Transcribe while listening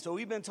So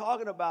we've been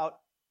talking about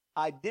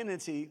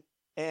identity,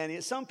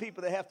 and some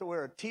people, they have to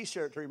wear a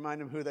T-shirt to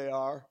remind them who they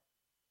are.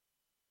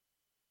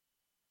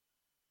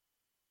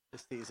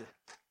 Just tease it.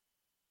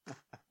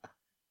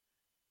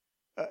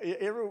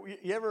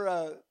 You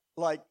ever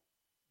like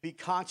be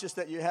conscious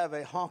that you have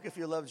a honk if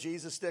you love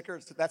Jesus sticker?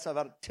 That's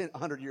about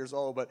 100 years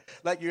old, but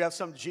like you have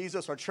some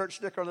Jesus or church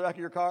sticker on the back of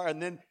your car, and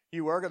then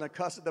you were going to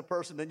cuss at the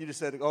person, then you just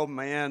said, oh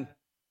man,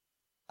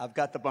 I've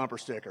got the bumper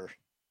sticker.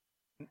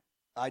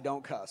 I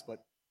don't cuss,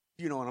 but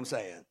you know what I'm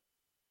saying.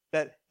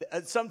 That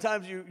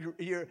sometimes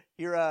you're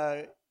in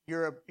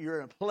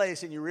a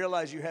place and you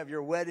realize you have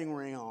your wedding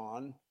ring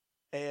on,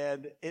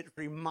 and it's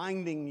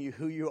reminding you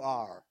who you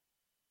are.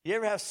 You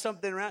ever have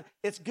something around?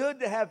 It's good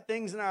to have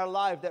things in our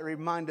life that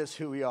remind us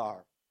who we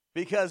are,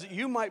 because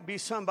you might be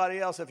somebody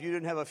else if you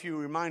didn't have a few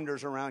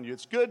reminders around you.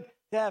 It's good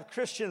to have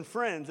Christian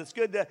friends. It's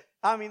good to,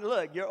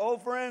 look, your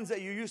old friends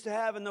that you used to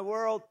have in the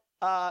world,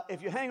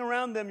 if you hang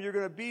around them, you're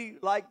going to be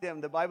like them.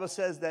 The Bible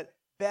says that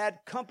bad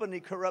company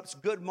corrupts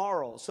good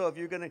morals. So if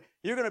you're going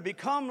to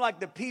become like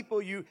the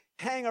people you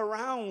hang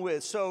around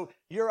with. So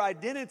your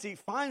identity,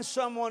 find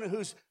someone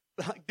who's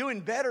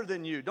doing better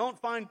than you. Don't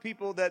find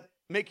people that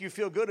make you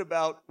feel good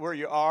about where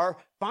you are.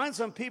 Find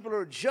some people who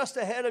are just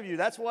ahead of you.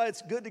 That's why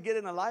it's good to get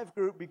in a life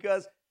group,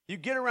 because you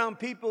get around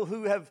people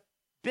who have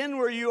been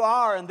where you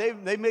are and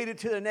they made it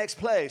to the next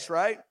place,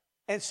 right?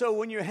 And so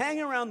when you hang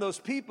around those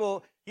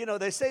people,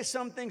 they say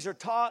some things are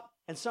taught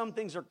and some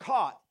things are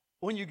caught.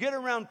 When you get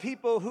around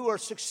people who are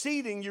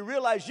succeeding, you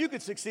realize you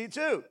could succeed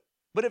too.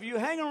 But if you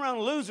hang around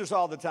losers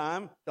all the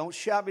time, don't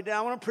shout me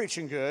down when I'm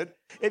preaching good.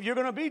 If you're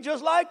going to be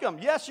just like them,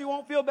 yes, you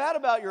won't feel bad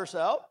about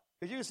yourself,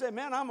 because you say,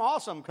 man, I'm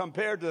awesome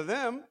compared to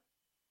them.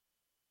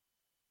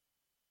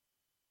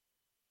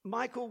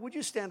 Michael, would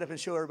you stand up and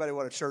show everybody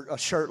what a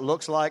shirt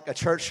looks like, a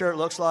church shirt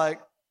looks like?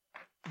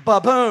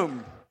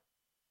 Ba-boom.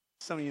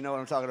 Some of you know what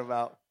I'm talking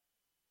about.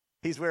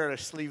 He's wearing a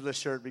sleeveless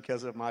shirt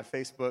because of my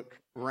Facebook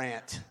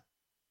rant.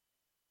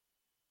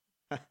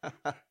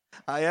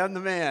 I am the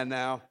man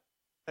now.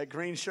 That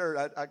green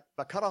shirt,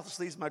 I cut off the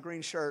sleeves of my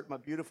green shirt, my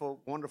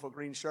beautiful, wonderful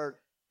green shirt,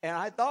 and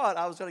I thought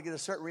I was going to get a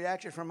certain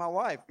reaction from my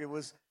wife. It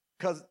was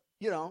because,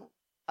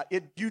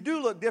 you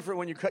do look different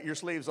when you cut your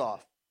sleeves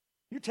off.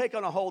 You take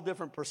on a whole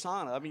different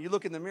persona. You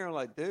look in the mirror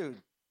like, dude,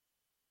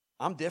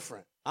 I'm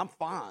different. I'm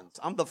Fonz.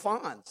 I'm the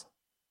Fonz.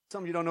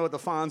 Some of you don't know what the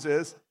Fonz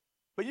is,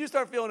 but you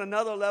start feeling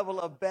another level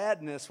of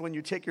badness when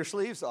you take your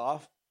sleeves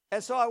off.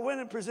 And so I went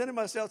and presented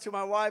myself to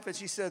my wife, and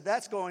she said,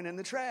 that's going in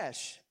the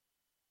trash.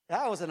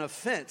 That was an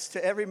offense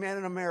to every man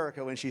in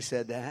America when she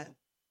said that.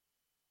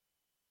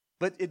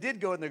 But it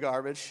did go in the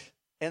garbage,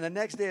 and the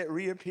next day it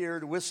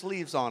reappeared with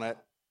sleeves on it.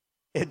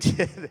 It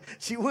did.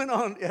 She went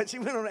on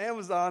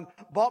Amazon,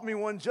 bought me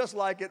one just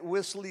like it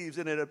with sleeves,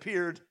 and it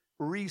appeared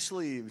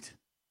re-sleeved.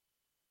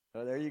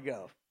 So there you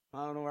go.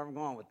 I don't know where I'm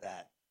going with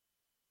that.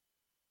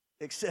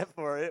 Except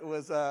for it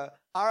was our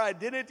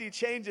identity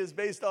changes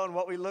based on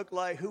what we look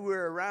like, who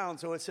we're around.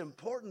 So it's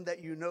important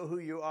that you know who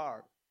you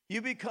are.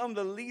 You become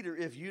the leader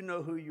if you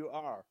know who you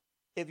are.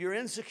 If you're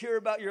insecure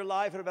about your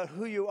life and about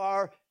who you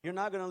are, you're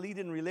not going to lead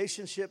in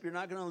relationship. You're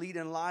not going to lead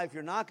in life.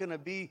 You're not going to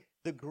be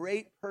the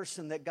great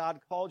person that God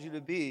called you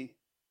to be.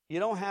 You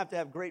don't have to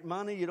have great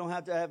money. You don't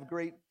have to have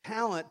great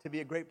talent to be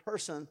a great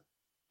person.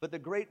 But the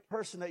great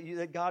person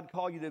that God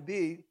called you to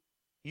be,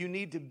 you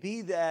need to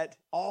be that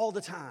all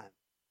the time.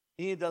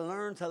 You need to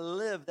learn to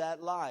live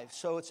that life.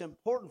 So it's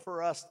important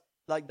for us,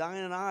 like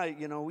Diane and I,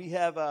 we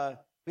have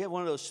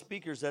one of those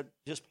speakers that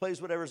just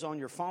plays whatever's on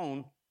your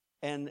phone,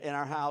 and in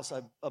our house,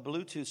 a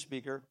Bluetooth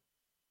speaker,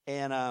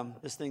 and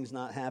this thing's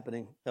not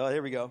happening. Oh,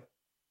 here we go.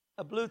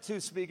 A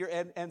Bluetooth speaker,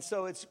 and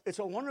so it's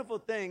a wonderful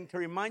thing to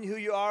remind you who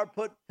you are,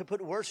 to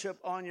put worship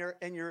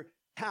in your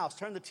house.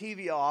 Turn the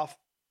TV off,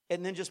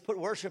 and then just put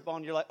worship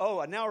on. You're like,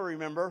 oh, now I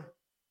remember.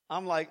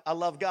 I'm like, I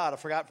love God. I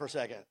forgot for a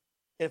second.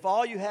 If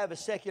all you have is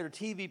secular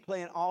TV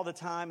playing all the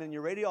time and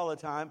your radio all the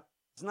time,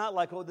 it's not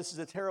like, oh, this is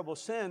a terrible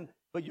sin,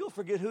 but you'll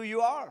forget who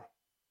you are.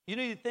 You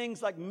need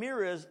things like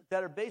mirrors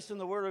that are based on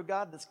the Word of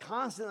God that's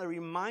constantly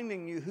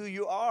reminding you who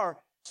you are.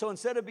 So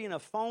instead of being a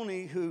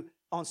phony who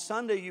on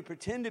Sunday you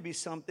pretend to be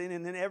something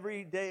and then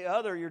every day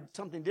other you're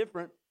something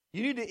different,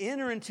 you need to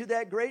enter into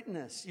that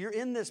greatness. You're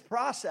in this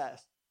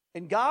process.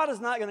 And God is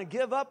not going to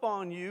give up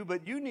on you,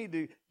 but you need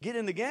to get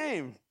in the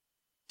game.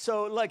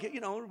 So like,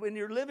 in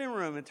your living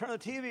room and turn the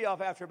TV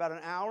off after about an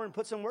hour and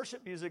put some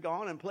worship music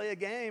on and play a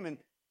game, and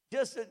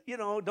just,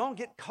 don't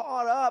get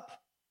caught up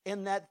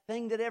in that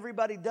thing that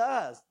everybody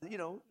does.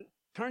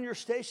 Turn your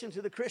station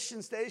to the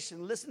Christian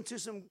station. Listen to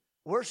some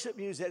worship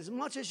music as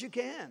much as you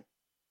can.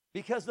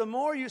 Because the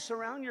more you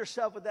surround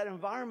yourself with that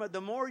environment,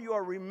 the more you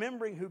are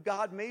remembering who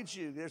God made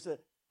you. There's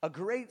a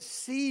great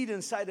seed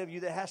inside of you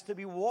that has to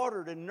be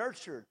watered and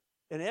nurtured.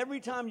 And every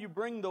time you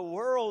bring the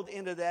world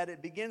into that,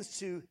 it begins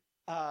to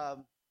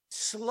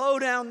slow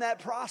down that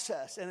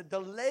process and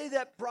delay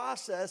that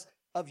process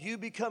of you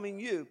becoming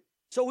you.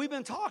 So we've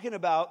been talking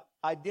about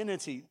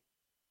identity.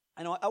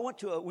 I know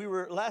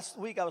last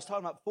week I was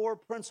talking about 4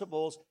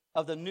 principles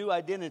of the new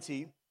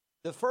identity.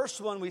 The first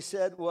one we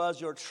said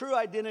was your true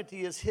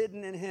identity is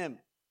hidden in him.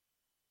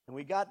 And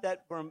we got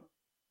that from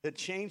the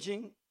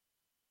changing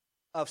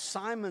of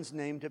Simon's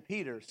name to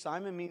Peter.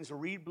 Simon means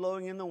reed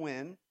blowing in the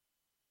wind,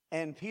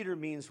 and Peter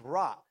means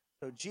rock.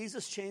 So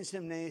Jesus changed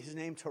his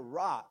name to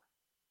Rock.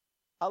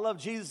 I love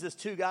Jesus'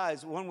 two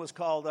guys. One was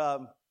called,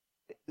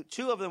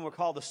 two of them were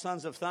called the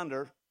Sons of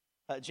Thunder,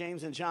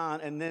 James and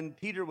John, and then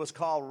Peter was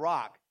called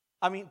Rock.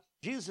 I mean,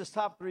 Jesus'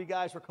 top three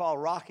guys were called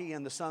Rocky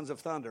and the Sons of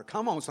Thunder.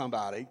 Come on,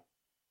 somebody.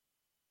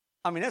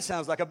 I mean, that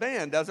sounds like a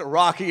band, doesn't it?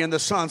 Rocky and the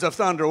Sons of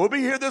Thunder. We'll be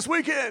here this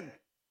weekend.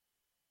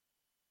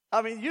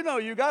 I mean, you know,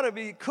 you got to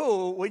be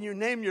cool when you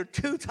name your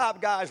two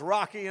top guys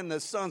Rocky and the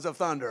Sons of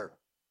Thunder.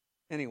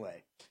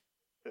 Anyway,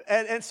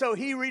 and so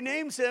he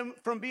renames him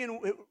from being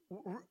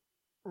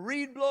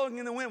reed blowing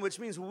in the wind, which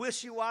means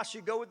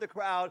wishy-washy, go with the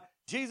crowd.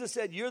 Jesus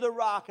said, you're the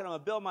rock, and I'm going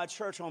to build my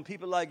church on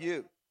people like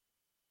you,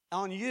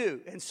 on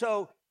you. And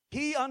so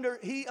he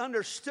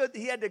understood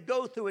he had to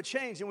go through a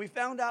change, and we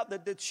found out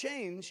that the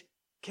change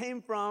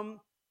came from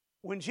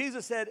when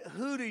Jesus said,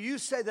 who do you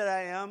say that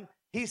I am?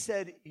 He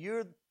said,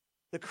 you're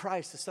the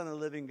Christ, the Son of the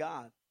living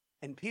God.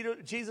 And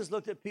Jesus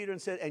looked at Peter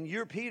and said, and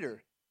you're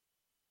Peter.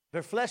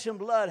 For flesh and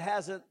blood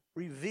hasn't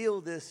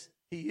revealed this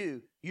to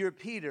you. You're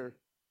Peter,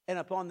 and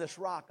upon this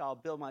rock I'll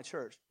build my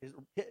church.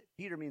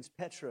 Peter means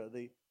Petra,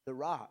 the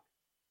rock.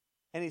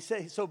 And he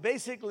said, so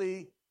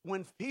basically,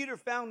 when Peter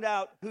found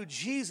out who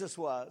Jesus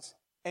was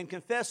and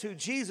confessed who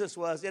Jesus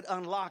was, it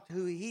unlocked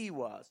who he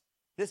was.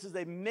 This is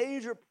a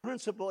major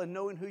principle in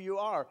knowing who you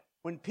are.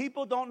 When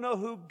people don't know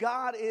who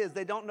God is,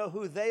 they don't know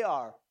who they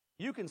are.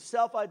 You can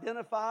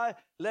self-identify,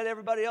 let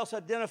everybody else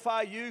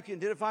identify you. You can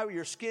identify with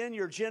your skin,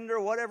 your gender,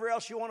 whatever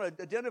else you want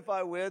to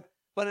identify with.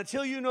 But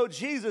until you know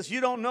Jesus, you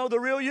don't know the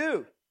real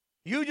you.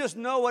 You just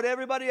know what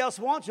everybody else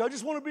wants you. I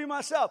just want to be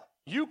myself.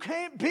 You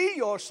can't be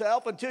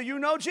yourself until you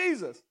know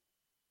Jesus.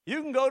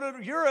 You can go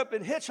to Europe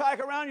and hitchhike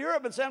around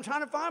Europe and say, I'm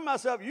trying to find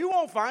myself. You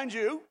won't find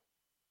you.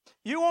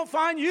 You won't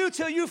find you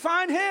till you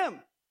find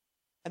him.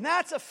 And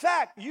that's a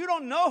fact. You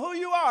don't know who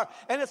you are.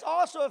 And it's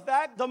also a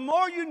fact, the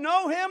more you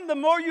know him, the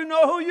more you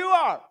know who you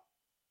are.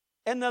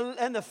 And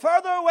the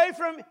further away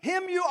from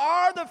him you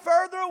are, the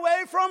further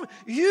away from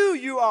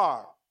you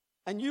are.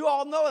 And you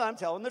all know that I'm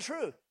telling the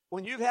truth.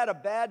 When you've had a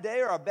bad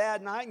day or a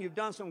bad night and you've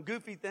done some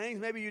goofy things,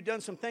 maybe you've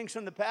done some things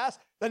from the past,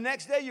 the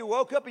next day you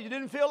woke up and you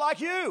didn't feel like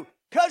you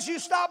because you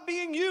stopped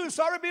being you and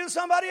started being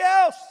somebody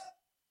else.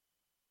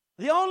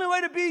 The only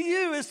way to be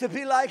you is to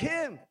be like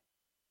him.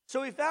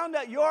 So we found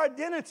out your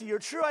identity, your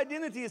true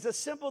identity is a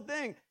simple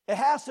thing. It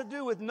has to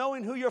do with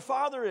knowing who your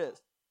father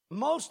is.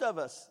 Most of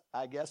us,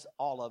 I guess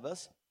all of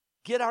us,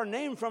 get our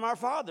name from our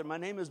father. My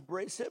name is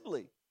Bray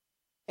Sibley,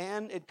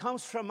 and it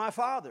comes from my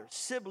father.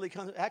 Sibley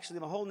comes, actually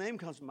my whole name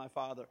comes from my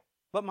father.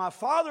 But my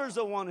father is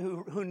the one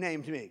who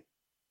named me.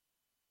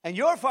 And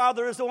your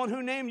father is the one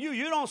who named you.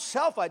 You don't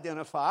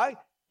self-identify.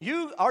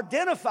 You are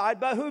identified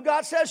by who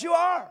God says you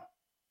are.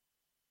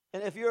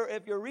 And if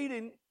you're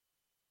reading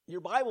your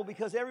Bible,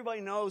 because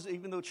everybody knows,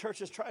 even though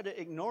churches try to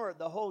ignore it,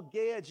 the whole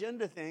gay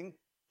agenda thing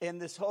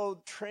and this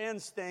whole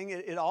trans thing,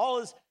 it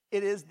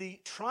is the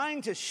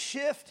trying to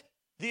shift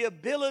the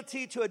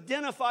ability to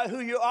identify who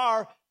you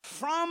are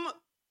from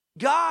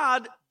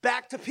God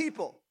back to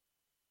people.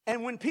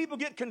 And when people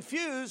get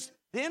confused,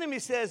 the enemy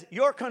says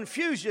your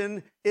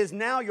confusion is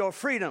now your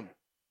freedom.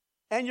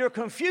 And your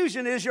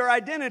confusion is your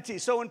identity.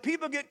 So when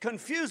people get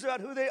confused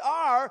about who they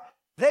are,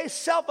 they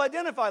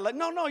self-identify. Like,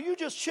 no, you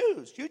just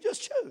choose. You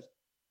just choose.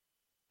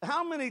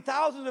 How many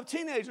thousands of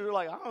teenagers are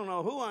like, I don't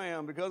know who I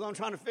am because I'm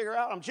trying to figure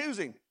out, I'm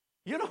choosing.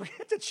 You don't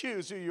get to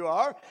choose who you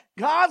are.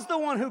 God's the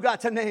one who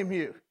got to name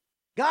you.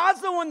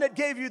 God's the one that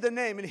gave you the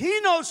name, and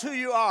he knows who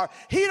you are.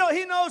 He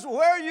knows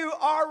where you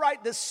are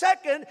right this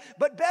second,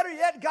 but better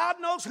yet, God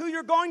knows who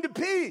you're going to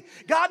be.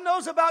 God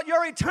knows about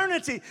your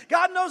eternity.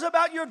 God knows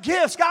about your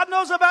gifts. God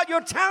knows about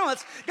your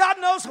talents. God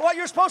knows what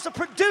you're supposed to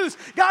produce.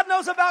 God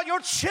knows about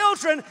your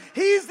children.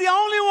 He's the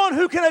only one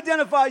who can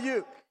identify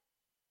you.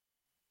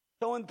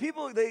 So when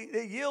people,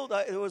 they yield,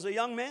 there was a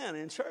young man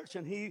in church,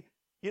 and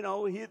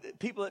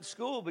people at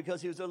school,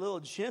 because he was a little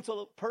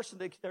gentle person,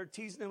 they started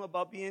teasing him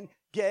about being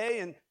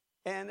gay,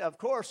 and of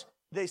course,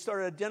 they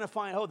started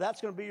identifying, that's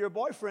going to be your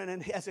boyfriend.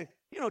 And as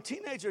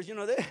teenagers,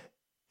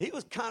 he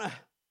was kind of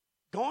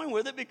going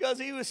with it because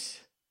he was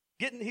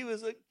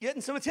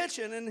getting some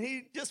attention, and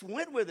he just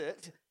went with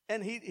it.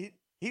 And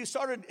he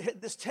started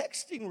this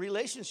texting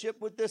relationship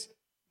with this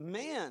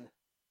man.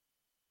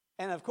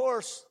 And of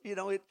course,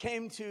 it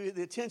came to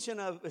the attention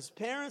of his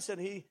parents,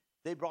 and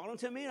they brought him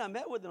to me, and I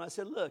met with him. I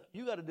said, look,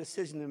 you got a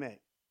decision to make.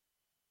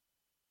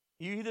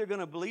 You're either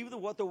going to believe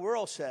what the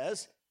world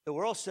says. The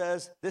world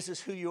says this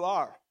is who you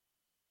are.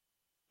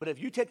 But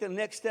if you take the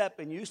next step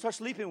and you start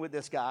sleeping with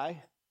this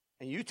guy,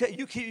 and you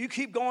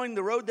keep going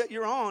the road that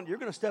you're on, you're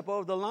going to step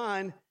over the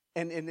line,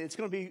 and it's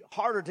going to be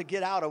harder to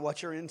get out of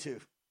what you're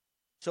into.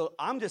 So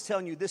I'm just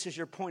telling you, this is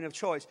your point of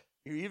choice.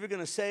 You're either going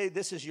to say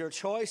this is your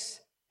choice,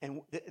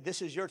 and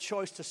this is your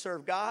choice to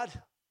serve God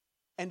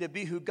and to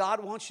be who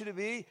God wants you to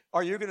be,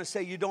 or you're going to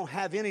say you don't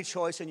have any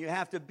choice and you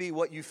have to be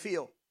what you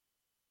feel.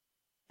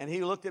 And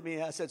he looked at me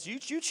and I said, so you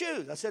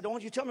choose. I said,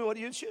 don't you tell me what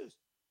you choose.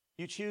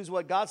 You choose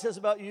what God says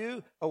about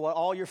you or what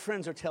all your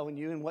friends are telling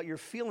you and what your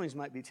feelings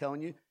might be telling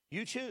you.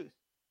 You choose.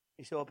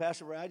 He said, well,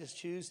 Pastor Ray, I just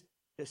choose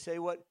to say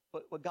what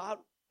God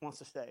wants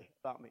to say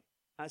about me.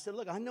 And I said,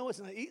 look, I know this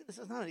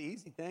is not an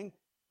easy thing,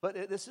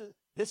 but this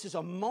is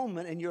a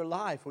moment in your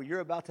life where you're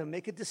about to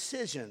make a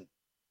decision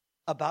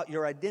about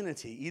your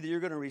identity. Either you're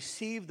going to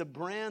receive the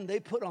brand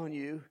they put on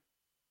you,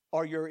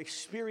 or your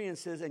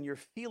experiences and your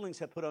feelings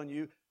have put on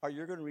you, or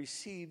you're going to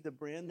receive the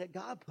brand that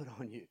God put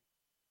on you.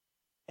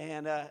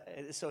 And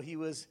so it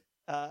was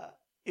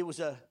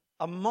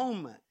a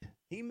moment.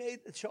 He made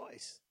the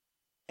choice.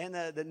 And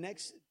the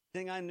next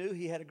thing I knew,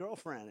 he had a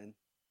girlfriend.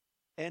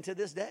 And to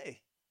this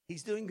day,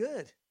 he's doing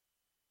good.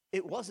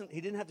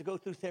 He didn't have to go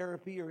through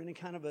therapy or any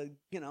kind of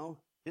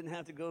didn't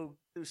have to go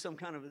through some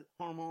kind of a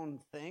hormone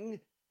thing.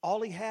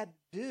 All he had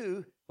to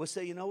do was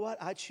say, you know what?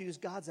 I choose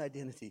God's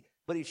identity.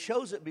 But he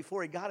chose it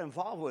before he got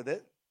involved with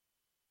it.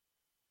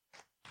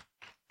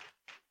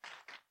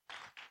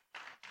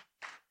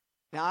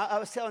 Now, I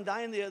was telling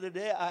Diane the other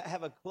day, I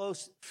have a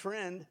close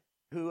friend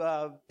who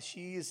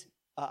she's,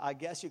 I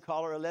guess you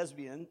call her a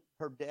lesbian.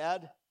 Her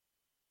dad,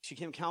 she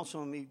came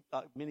counseling me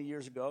many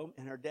years ago,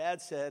 and her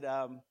dad said,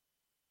 I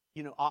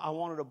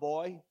wanted a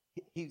boy.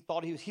 He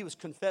thought he was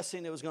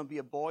confessing it was going to be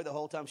a boy the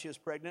whole time she was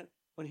pregnant.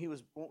 When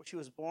she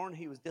was born,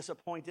 he was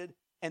disappointed,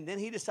 and then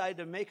he decided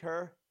to make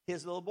her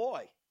his little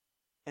boy.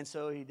 And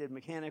so he did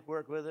mechanic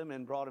work with him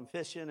and brought him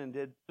fishing and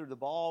threw the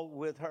ball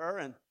with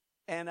her.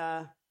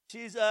 And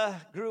she's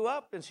grew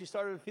up and she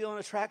started feeling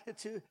attracted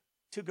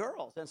to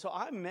girls. And so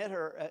I met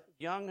her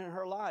young in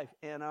her life.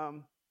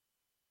 And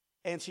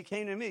she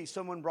came to me.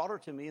 Someone brought her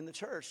to me in the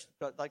church,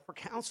 like for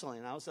counseling.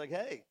 And I was like,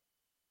 hey,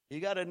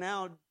 you got to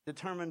now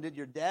determine, did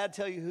your dad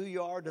tell you who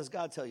you are? Or does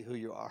God tell you who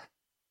you are?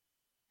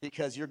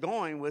 Because you're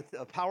going with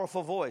a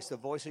powerful voice, the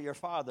voice of your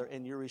father,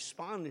 and you're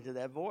responding to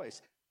that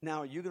voice.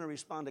 Now, are you going to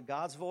respond to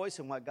God's voice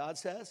and what God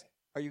says?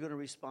 Or are you going to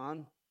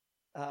respond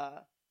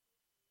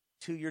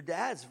to your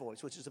dad's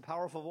voice, which is a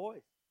powerful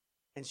voice?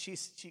 And she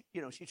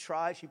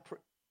tried.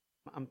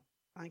 I'm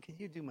fine. Can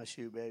you do my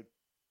shoe, babe?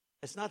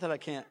 It's not that I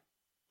can't.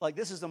 Like,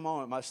 this is the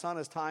moment. My son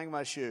is tying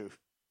my shoe.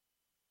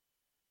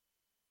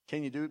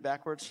 Can you do it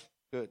backwards?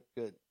 Good.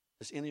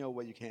 Just any old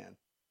way you can.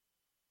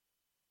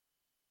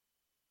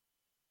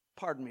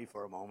 Pardon me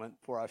for a moment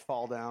before I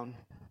fall down.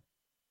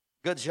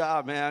 Good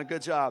job, man.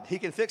 Good job. He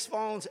can fix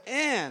phones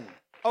and,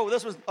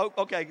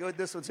 okay, good.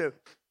 This one too.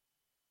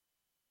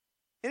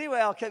 Anyway,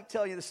 I'll keep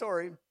telling you the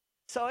story.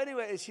 So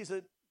anyway, she's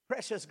a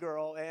precious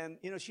girl, and,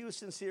 she was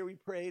sincere. We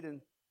prayed,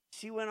 and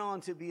she went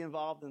on to be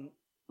involved in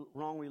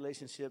wrong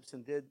relationships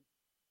and did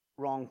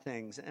wrong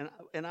things.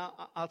 And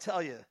I'll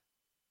tell you,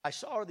 I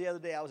saw her the other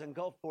day. I was in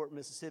Gulfport,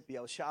 Mississippi.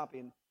 I was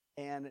shopping,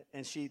 and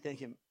she,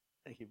 thank you,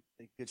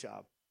 good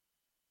job.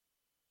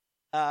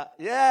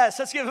 Yes,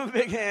 let's give him a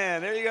big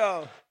hand. There you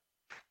go.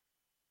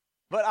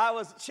 But I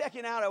was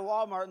checking out at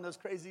Walmart and those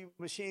crazy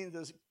machines,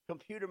 those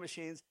computer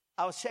machines.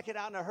 I was checking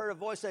out and I heard a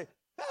voice say,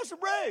 Pastor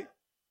Bray.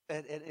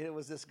 And it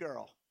was this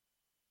girl.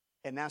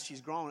 And now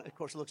she's grown. Of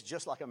course, looks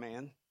just like a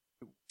man.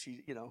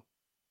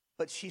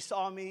 But she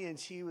saw me and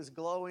she was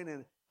glowing.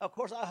 And of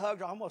course, I hugged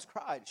her. I almost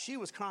cried. She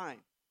was crying.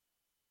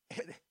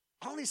 And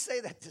I only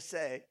say that to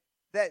say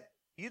that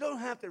you don't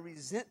have to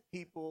resent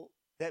people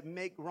that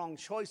make wrong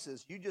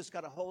choices. You just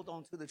got to hold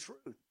on to the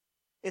truth.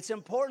 It's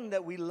important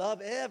that we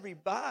love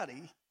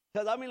everybody.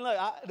 Because, look,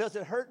 does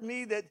it hurt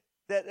me that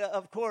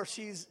of course,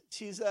 she's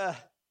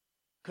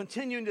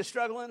continuing to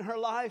struggle in her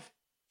life?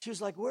 She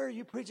was like, where are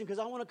you preaching? Because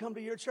I want to come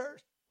to your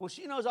church. Well,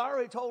 she knows I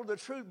already told her the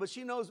truth, but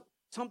she knows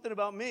something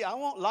about me. I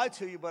won't lie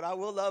to you, but I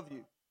will love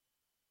you.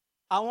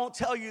 I won't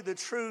tell you the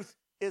truth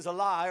is a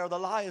lie or the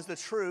lie is the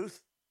truth.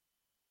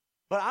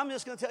 But I'm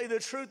just going to tell you the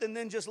truth and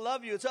then just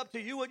love you. It's up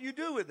to you what you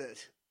do with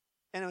it.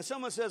 And if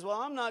someone says, well,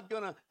 I'm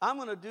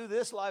going to do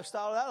this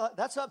lifestyle,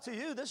 that's up to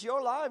you. This is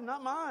your life,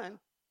 not mine.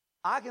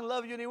 I can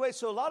love you anyway.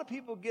 So a lot of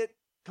people get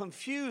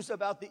confused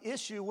about the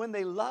issue when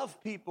they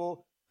love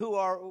people who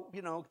are,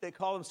 they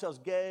call themselves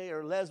gay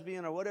or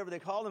lesbian or whatever they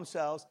call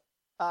themselves.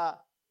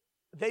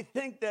 They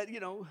think that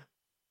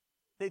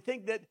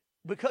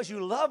because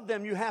you love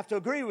them, you have to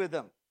agree with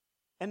them.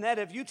 And that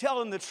if you tell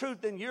them the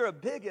truth, then you're a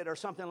bigot or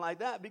something like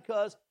that,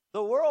 because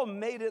the world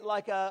made it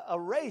like a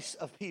race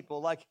of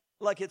people,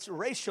 like it's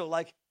racial.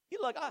 Like,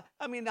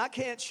 I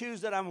can't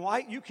choose that I'm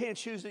white. You can't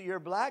choose that you're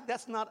black.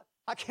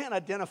 I can't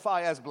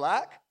identify as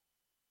black.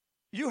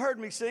 You heard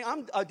me sing.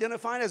 I'm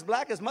identifying as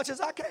black as much as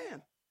I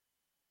can.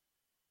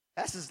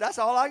 That's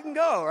all I can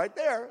go right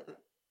there.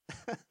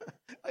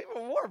 I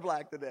even wore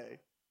black today.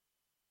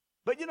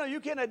 But, you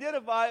can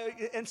identify,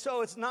 and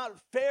so it's not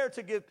fair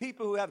to give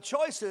people who have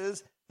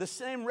choices the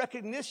same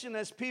recognition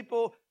as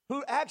people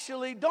who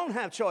actually don't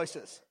have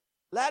choices.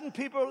 Latin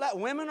people,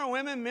 women are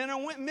women, men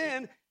are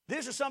men.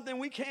 This is something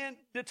we can't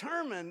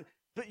determine,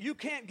 but you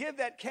can't give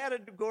that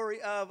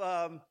category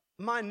of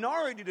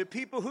minority to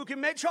people who can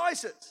make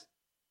choices.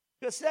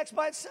 Because sex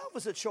by itself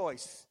is a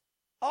choice.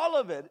 All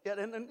of it.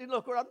 And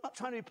look, I'm not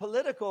trying to be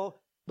political,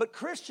 But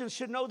Christians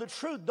should know the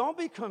truth. Don't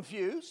be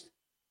confused.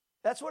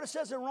 That's what it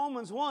says in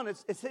Romans 1.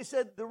 They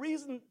said the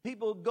reason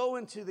people go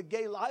into the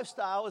gay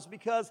lifestyle is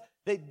because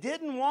they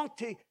didn't want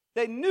to.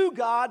 They knew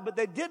God, but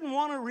they didn't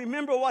want to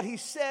remember what he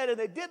said, and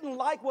they didn't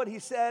like what he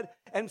said.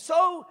 And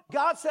so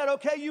God said,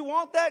 okay, you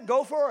want that?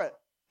 Go for it.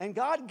 And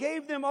God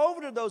gave them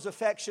over to those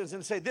affections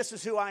and say, this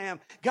is who I am.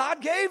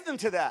 God gave them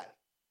to that.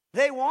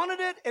 They wanted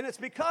it, and it's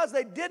because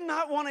they did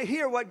not want to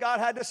hear what God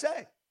had to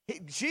say.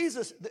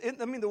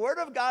 The Word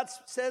of God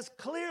says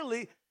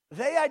clearly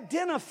they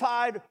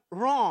identified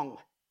wrong.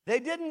 They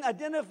didn't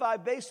identify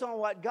based on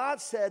what God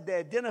said. They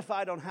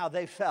identified on how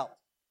they felt.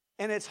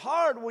 And it's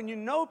hard when you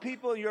know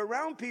people, you're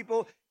around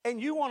people,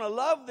 and you want to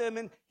love them,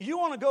 and you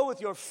want to go with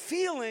your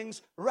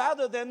feelings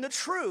rather than the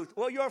truth.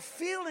 Well, your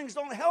feelings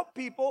don't help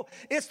people.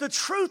 It's the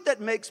truth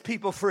that makes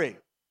people free.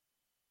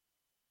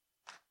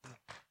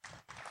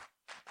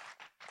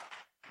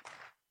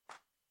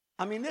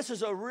 I mean, this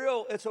is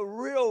it's a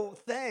real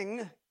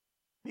thing,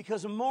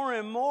 because more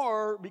and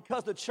more,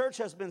 because the church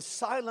has been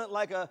silent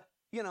like a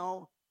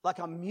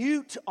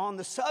mute on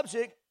the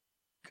subject,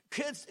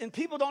 kids and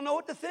people don't know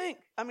what to think.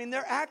 I mean,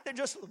 they're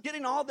just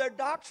getting all their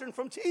doctrine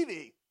from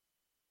TV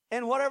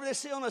and whatever they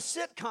see on a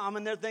sitcom,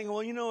 and they're thinking,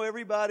 well,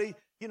 everybody,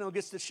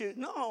 gets to shoot.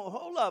 No,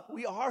 hold up.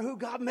 We are who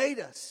God made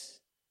us.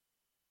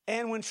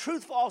 And when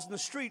truth falls in the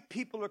street,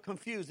 people are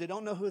confused. They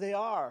don't know who they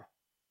are.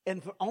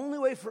 And the only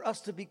way for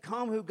us to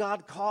become who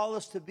God called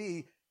us to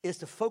be is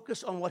to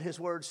focus on what his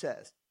word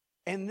says.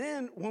 And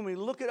then when we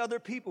look at other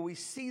people, we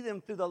see them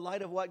through the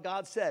light of what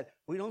God said.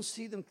 We don't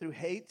see them through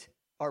hate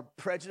or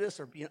prejudice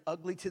or being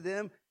ugly to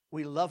them.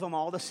 We love them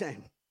all the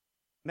same.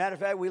 Matter of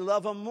fact, we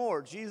love them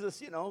more.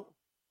 Jesus,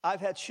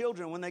 I've had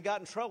children, when they got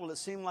in trouble, it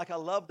seemed like I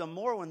loved them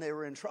more when they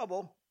were in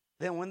trouble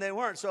than when they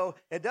weren't. So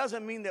it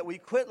doesn't mean that we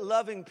quit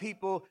loving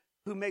people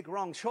who make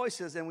wrong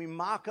choices and we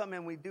mock them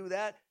and we do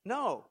that.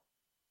 No.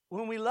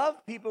 When we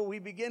love people, we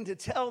begin to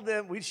tell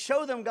them, we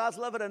show them God's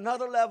love at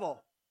another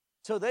level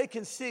so they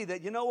can see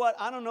that,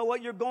 I don't know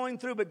what you're going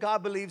through, but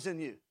God believes in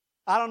you.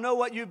 I don't know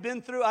what you've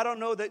been through. I don't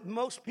know that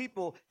most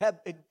people have,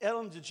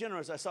 Ellen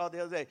DeGeneres, I saw it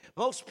the other day,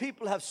 most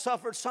people have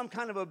suffered some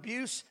kind of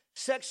abuse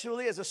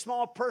sexually as a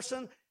small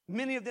person.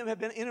 Many of them have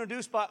been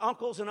introduced by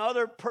uncles and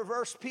other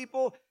perverse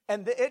people,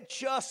 and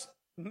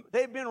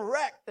they've been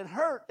wrecked and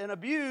hurt and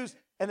abused,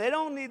 and they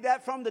don't need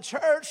that from the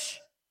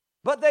church,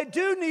 but they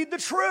do need the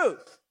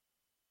truth.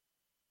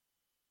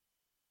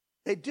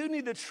 They do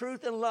need the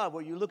truth and love,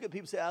 where you look at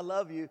people and say, I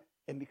love you,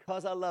 and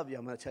because I love you,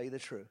 I'm going to tell you the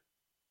truth.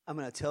 I'm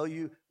going to tell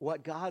you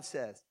what God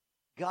says.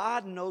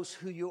 God knows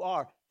who you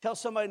are. Tell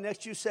somebody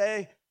next to you,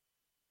 say,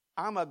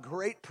 I'm a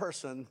great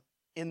person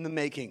in the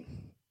making.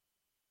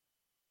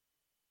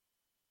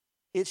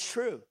 It's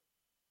true.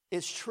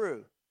 It's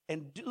true.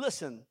 And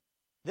listen,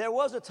 there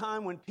was a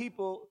time when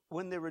people,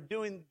 when they were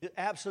doing the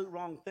absolute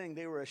wrong thing,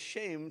 they were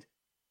ashamed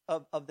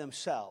of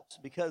themselves,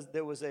 because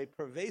there was a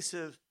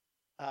pervasive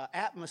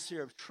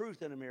atmosphere of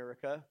truth in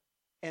America,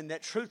 and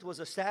that truth was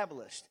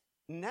established.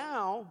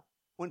 Now,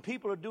 when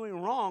people are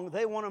doing wrong,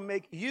 they want to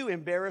make you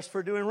embarrassed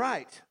for doing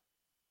right.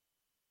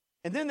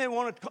 And then they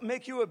want to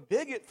make you a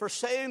bigot for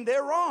saying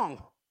they're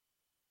wrong.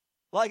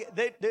 Like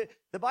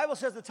the Bible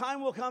says the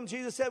time will come,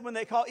 Jesus said, when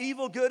they call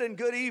evil good and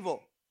good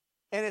evil.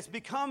 And it's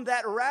become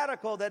that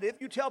radical that if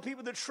you tell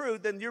people the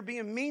truth, then you're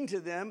being mean to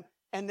them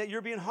and that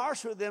you're being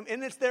harsh with them.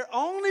 And it's their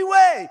only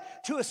way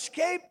to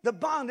escape the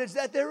bondage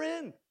that they're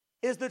in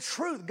is the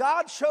truth.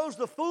 God chose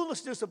the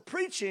foolishness of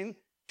preaching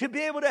to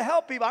be able to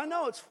help people. I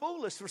know it's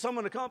foolish for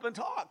someone to come up and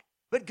talk,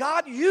 but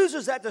God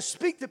uses that to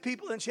speak to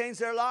people and change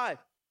their life.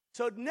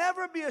 So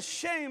never be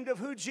ashamed of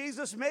who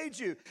Jesus made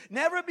you.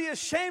 Never be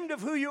ashamed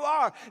of who you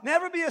are.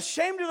 Never be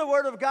ashamed of the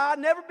Word of God.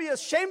 Never be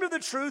ashamed of the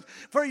truth,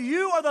 for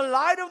you are the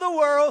light of the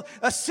world,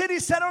 a city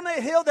set on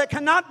a hill that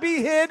cannot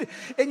be hid,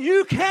 and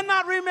you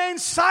cannot remain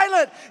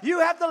silent. You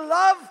have to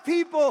love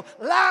people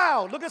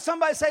loud. Look at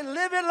somebody and say,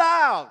 live it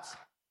loud.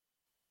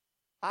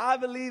 I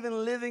believe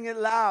in living it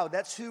loud.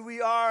 That's who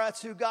we are.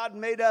 That's who God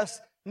made us.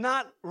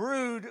 Not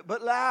rude,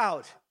 but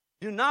loud.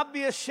 Do not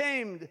be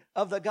ashamed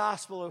of the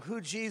gospel of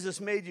who Jesus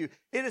made you.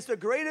 It is the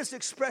greatest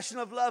expression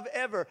of love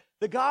ever.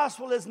 The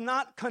gospel is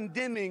not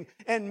condemning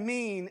and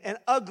mean and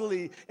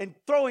ugly and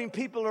throwing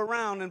people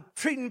around and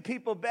treating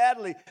people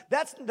badly.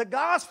 The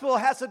gospel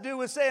has to do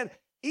with saying,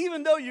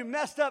 even though you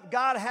messed up,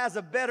 God has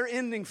a better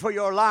ending for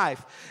your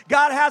life.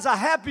 God has a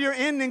happier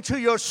ending to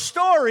your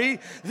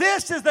story.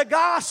 This is the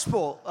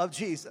gospel of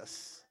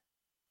Jesus.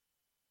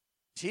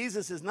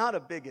 Jesus is not a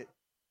bigot.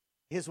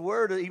 His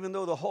word, even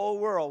though the whole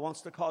world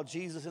wants to call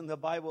Jesus in the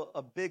Bible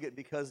a bigot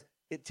because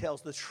it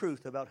tells the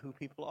truth about who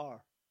people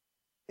are.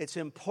 It's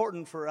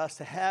important for us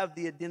to have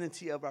the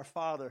identity of our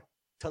Father,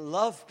 to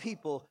love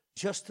people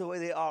just the way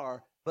they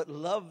are, but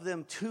love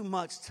them too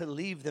much to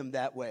leave them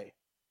that way.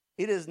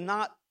 It is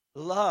not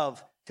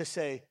love to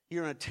say,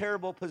 you're in a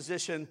terrible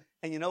position,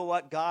 and you know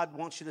what? God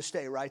wants you to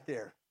stay right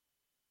there.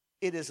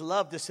 It is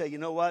love to say, you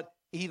know what?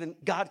 Even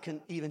God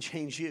can even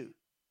change you.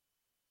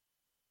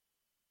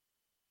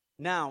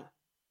 Now,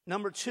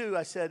 number 2,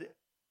 I said,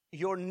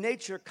 your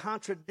nature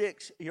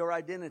contradicts your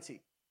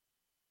identity.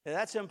 And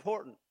that's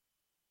important.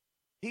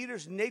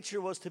 Peter's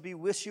nature was to be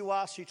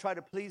wishy-washy, try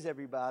to please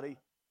everybody,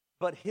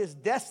 but his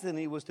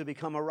destiny was to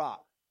become a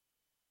rock.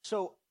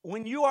 So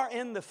when you are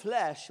in the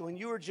flesh, when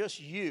you are just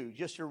you,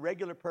 just your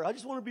regular person, I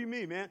just want to be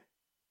me, man,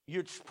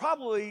 you're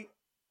probably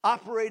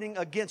operating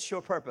against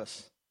your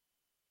purpose.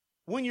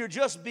 When you're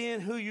just being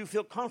who you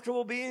feel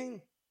comfortable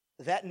being,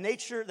 that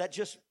nature, that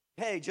just,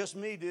 hey, just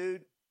me,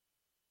 dude.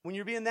 When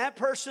you're being that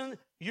person,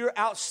 you're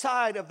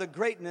outside of the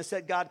greatness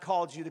that God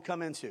called you to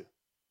come into.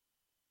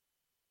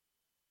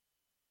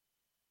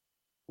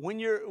 When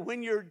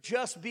you're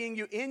just being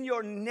you in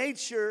your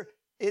nature,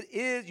 it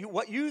is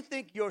what you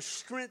think your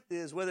strength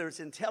is, whether it's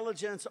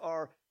intelligence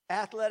or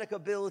athletic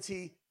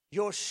ability,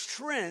 your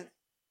strength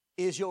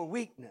is your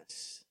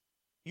weakness.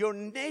 Your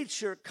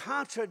nature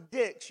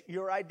contradicts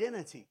your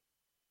identity.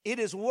 It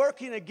is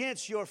working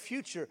against your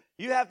future.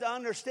 You have to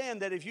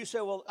understand that if you say,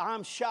 well,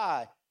 I'm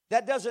shy,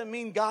 that doesn't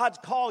mean God's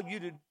called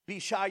you to be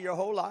shy your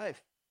whole life.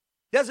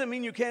 Doesn't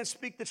mean you can't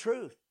speak the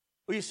truth.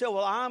 Or you say,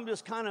 well, I'm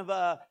just kind of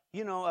a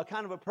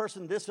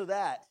person, this or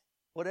that,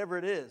 whatever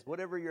it is,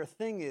 whatever your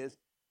thing is.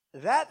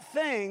 That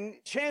thing,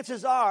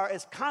 chances are,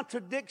 is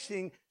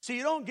contradicting. So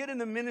you don't get in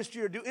the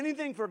ministry or do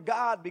anything for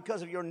God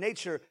because of your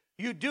nature.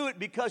 You do it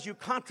because you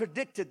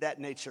contradicted that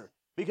nature.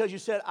 Because you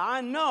said,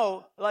 I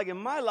know, like in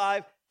my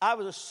life, I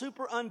was a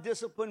super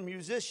undisciplined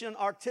musician,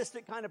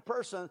 artistic kind of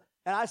person.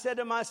 And I said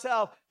to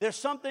myself, there's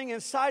something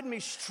inside me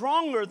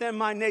stronger than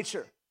my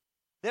nature.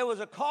 There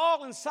was a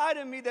call inside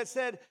of me that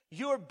said,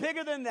 you're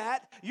bigger than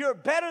that. You're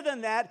better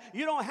than that.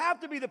 You don't have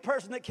to be the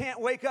person that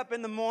can't wake up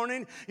in the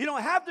morning. You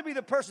don't have to be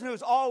the person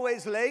who's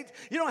always late.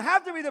 You don't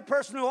have to be the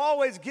person who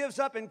always gives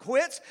up and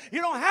quits.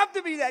 You don't have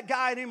to be that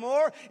guy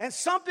anymore. And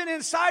something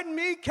inside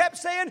me kept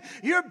saying,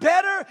 you're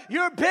better,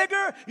 you're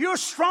bigger, you're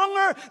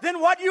stronger than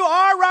what you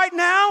are right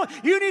now.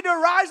 You need to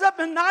rise up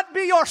and not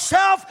be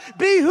yourself.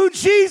 Be who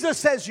Jesus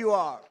says you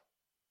are.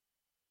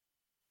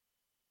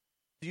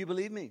 Do you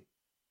believe me?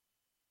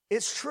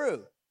 It's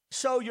true.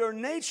 So your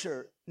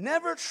nature,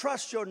 never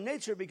trust your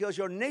nature because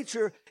your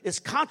nature is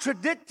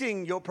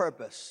contradicting your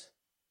purpose.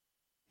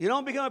 You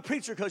don't become a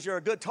preacher because you're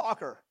a good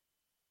talker.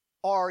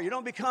 Or you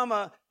don't become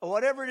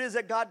whatever it is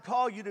that God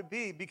called you to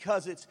be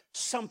because it's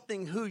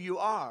something who you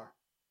are.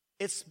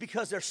 It's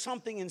because there's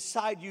something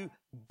inside you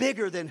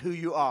bigger than who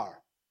you are.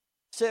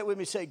 Say it with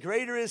me. Say,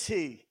 greater is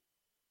he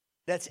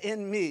that's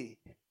in me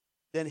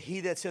than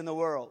he that's in the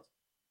world.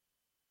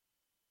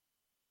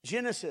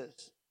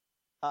 Genesis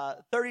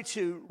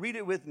 32, read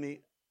it with me,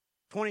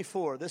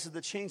 24. This is the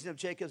changing of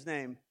Jacob's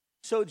name.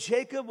 So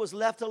Jacob was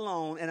left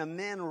alone, and a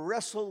man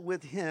wrestled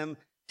with him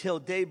till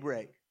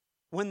daybreak.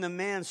 When the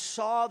man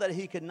saw that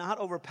he could not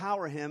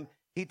overpower him,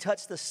 he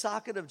touched the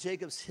socket of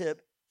Jacob's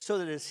hip so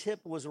that his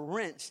hip was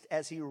wrenched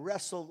as he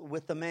wrestled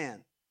with the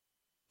man.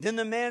 Then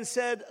the man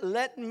said,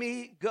 let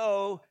me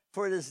go,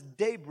 for it is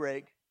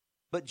daybreak.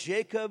 But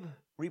Jacob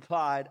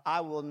replied, I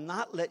will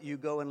not let you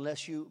go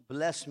unless you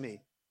bless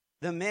me.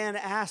 The man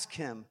asked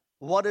him,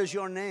 what is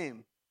your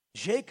name?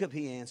 Jacob,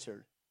 he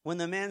answered. Then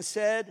the man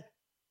said,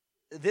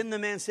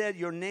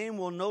 your name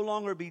will no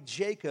longer be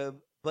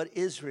Jacob, but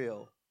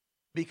Israel,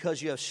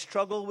 because you have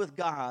struggled with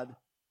God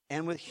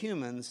and with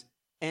humans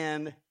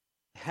and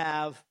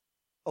have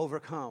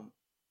overcome.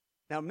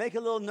 Now make a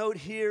little note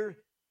here.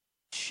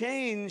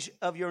 Change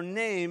of your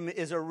name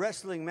is a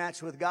wrestling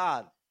match with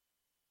God.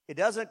 It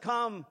doesn't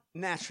come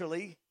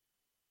naturally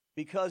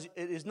because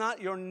it is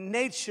not your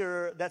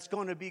nature that's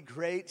going to be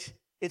great.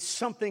 It's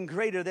something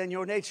greater than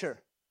your nature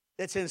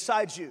that's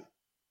inside you.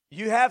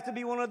 You have to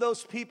be one of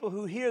those people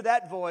who hear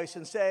that voice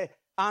and say,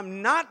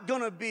 I'm not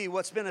going to be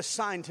what's been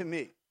assigned to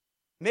me.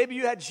 Maybe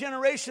you had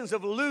generations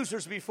of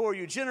losers before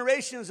you,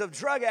 generations of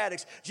drug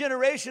addicts,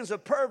 generations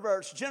of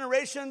perverts,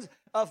 generations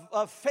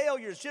of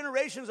failures,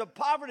 generations of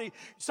poverty.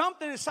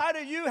 Something inside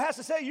of you has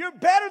to say, you're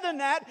better than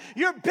that.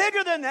 You're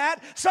bigger than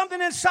that.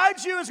 Something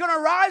inside you is going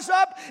to rise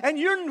up, and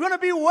you're going to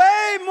be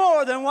way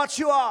more than what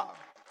you are.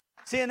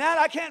 See, and that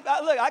I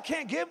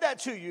can't give that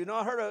to you. You know,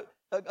 I heard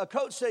a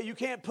coach say you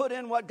can't put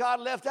in what God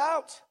left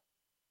out.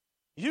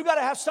 You got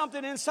to have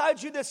something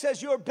inside you that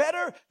says you're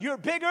better, you're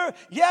bigger.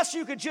 Yes,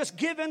 you could just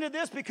give into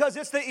this because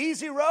it's the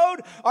easy road.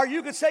 Or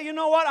you could say, you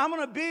know what, I'm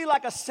going to be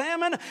like a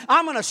salmon.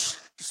 I'm going to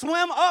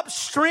swim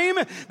upstream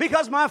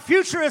because my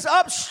future is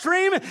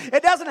upstream.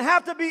 It doesn't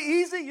have to be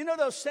easy. You know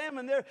those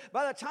salmon,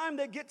 by the time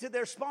they get to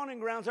their spawning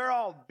grounds, they're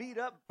all beat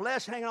up,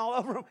 flesh hanging all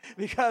over them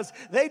because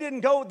they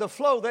didn't go with the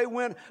flow. They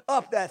went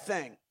up that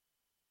thing.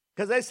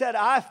 Because they said,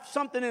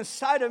 something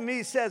inside of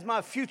me says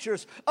my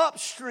future's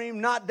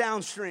upstream, not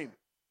downstream.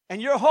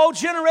 And your whole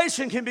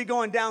generation can be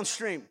going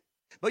downstream.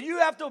 But you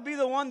have to be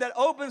the one that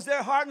opens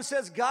their heart and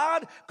says,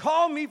 God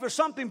called me for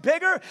something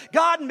bigger.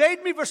 God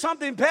made me for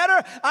something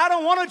better. I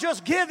don't want to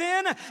just give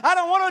in. I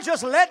don't want to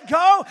just let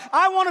go.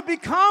 I want to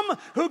become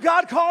who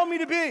God called me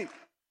to be.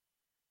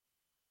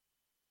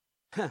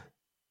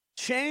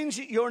 Change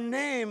your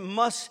name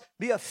must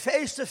be a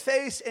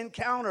face-to-face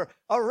encounter,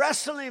 a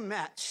wrestling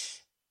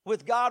match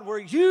with God where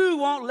you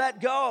won't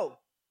let go.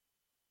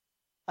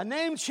 A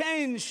name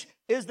change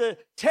is the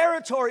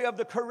territory of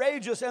the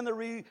courageous and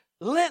the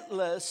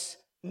relentless,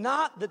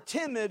 not the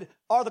timid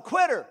or the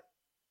quitter.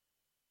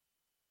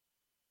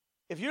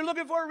 If you're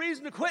looking for a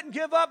reason to quit and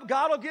give up,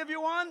 God will give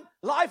you one.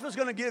 Life is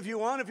going to give you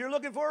one. If you're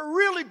looking for a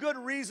really good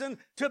reason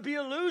to be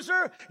a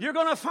loser, you're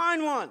going to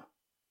find one.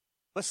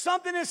 But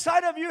something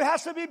inside of you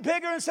has to be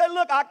bigger and say,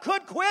 look, I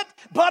could quit,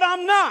 but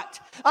I'm not.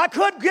 I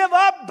could give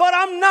up, but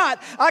I'm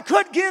not. I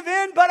could give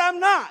in, but I'm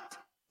not.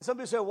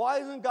 Somebody say, why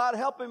isn't God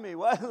helping me?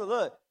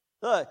 Well,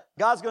 look,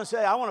 God's going to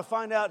say, I want to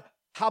find out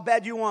how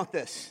bad you want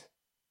this.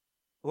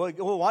 Well,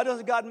 why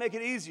doesn't God make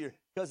it easier?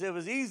 Because if it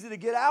was easy to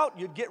get out,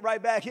 you'd get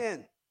right back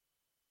in.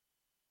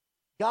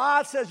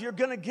 God says you're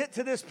going to get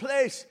to this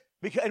place,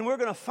 and we're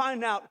going to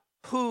find out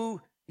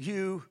who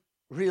you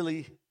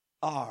really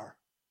are.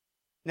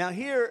 Now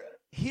here,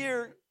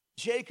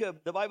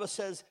 Jacob, the Bible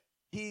says,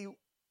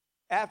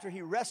 after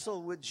he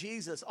wrestled with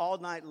Jesus all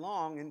night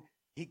long, and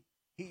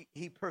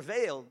he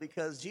prevailed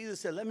because Jesus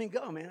said, let me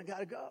go, man, I got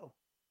to go.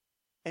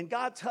 And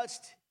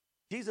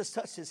Jesus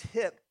touched his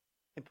hip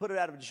and put it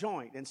out of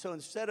joint. And so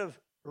instead of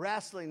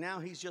wrestling, now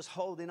he's just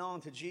holding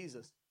on to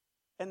Jesus.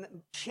 And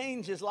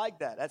change is like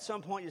that. At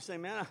some point you say,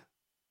 man,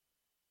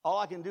 all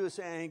I can do is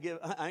say I ain't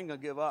going to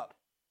give up.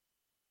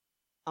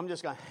 I'm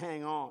just going to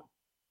hang on.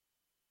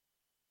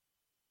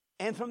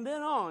 And from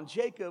then on,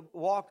 Jacob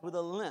walked with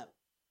a limp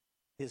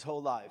his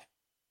whole life.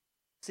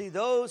 See,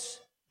 those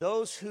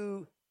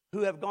who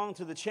have gone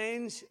through the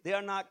change, they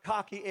are not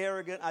cocky,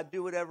 arrogant, I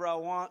do whatever I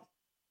want.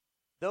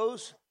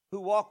 Those who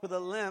walk with a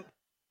limp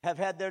have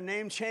had their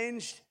name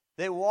changed.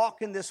 They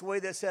walk in this way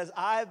that says,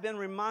 I've been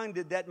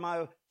reminded that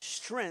my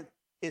strength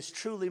is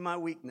truly my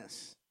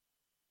weakness.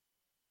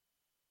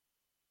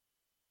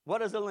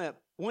 What is a limp?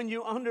 When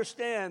you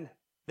understand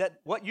that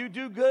what you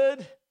do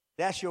good,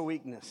 that's your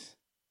weakness.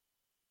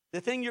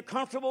 The thing you're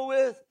comfortable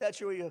with, that's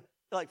your weakness.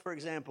 Like, for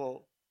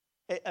example,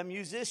 a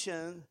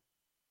musician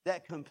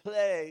that can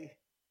play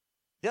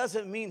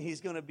doesn't mean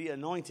he's going to be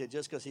anointed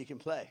just because he can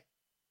play.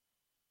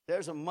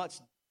 There's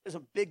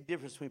a big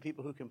difference between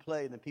people who can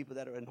play and the people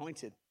that are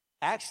anointed.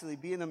 Actually,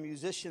 being a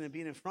musician and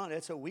being in front,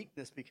 it's a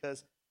weakness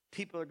because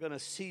people are going to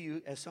see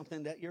you as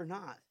something that you're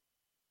not.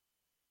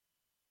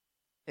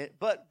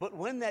 But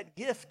when that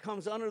gift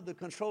comes under the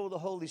control of the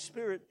Holy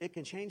Spirit, it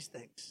can change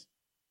things.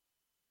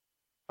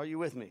 Are you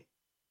with me?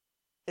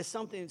 It's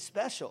something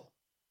special.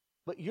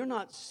 But you're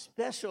not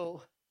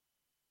special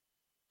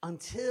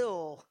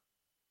until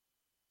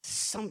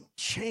some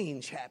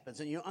change happens.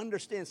 And you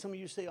understand, some of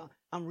you say,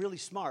 I'm really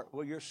smart.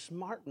 Well, your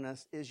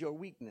smartness is your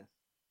weakness.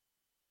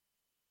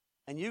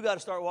 And you got to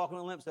start walking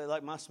with a limp, say,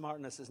 like, my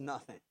smartness is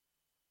nothing.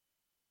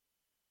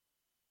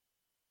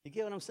 You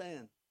get what I'm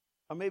saying?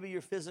 Or maybe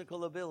your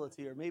physical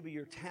ability, or maybe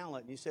your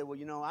talent. And you say,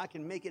 well, I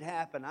can make it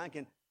happen.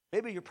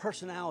 Maybe your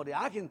personality.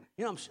 I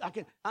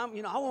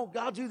want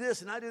God to do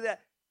this and I do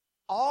that.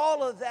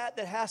 All of that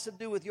has to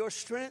do with your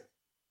strength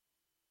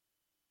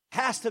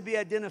has to be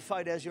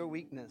identified as your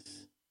weakness.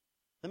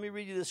 Let me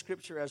read you the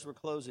scripture as we're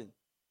closing.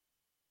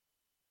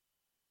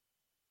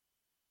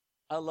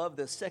 I love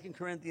this. 2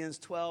 Corinthians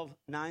 12,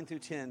 9 through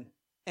 10.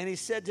 And he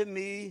said to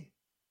me,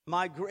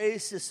 my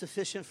grace is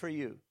sufficient for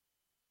you,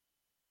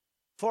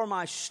 for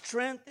my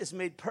strength is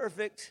made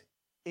perfect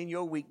in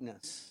your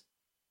weakness.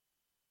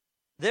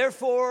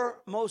 Therefore,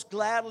 most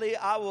gladly,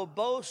 I will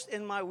boast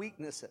in my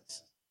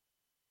weaknesses,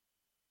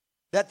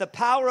 that the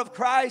power of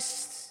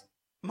Christ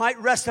might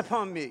rest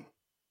upon me.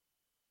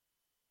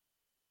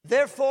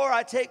 Therefore,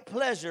 I take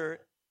pleasure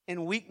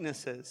in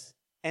weaknesses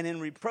and in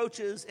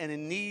reproaches and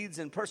in needs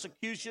and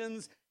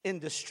persecutions, in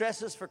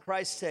distresses for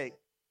Christ's sake.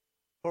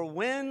 For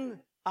when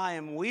I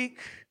am weak,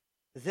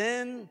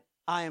 then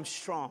I am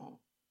strong.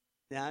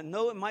 Now, I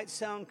know it might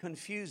sound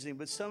confusing,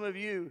 but some of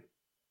you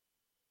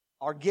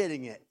are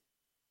getting it.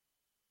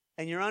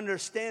 And you're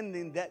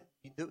understanding that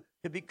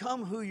to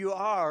become who you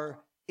are,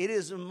 it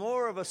is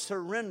more of a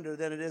surrender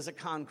than it is a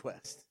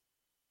conquest.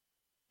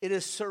 It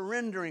is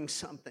surrendering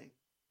something.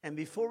 And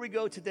before we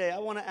go today, I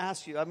want to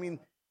ask you,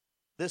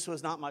 this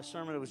was not my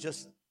sermon. It was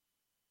just,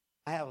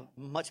 I have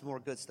much more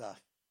good stuff.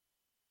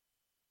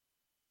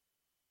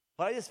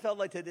 But I just felt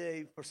like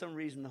today, for some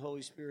reason, the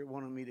Holy Spirit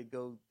wanted me to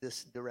go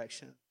this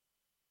direction.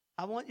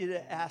 I want you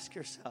to ask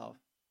yourself,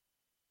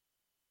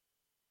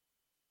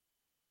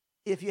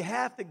 if you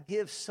have to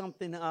give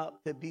something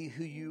up to be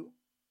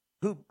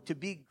to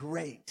be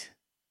great,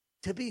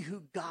 to be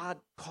who God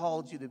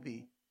called you to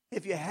be,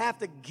 if you have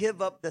to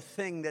give up the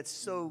thing that's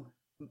so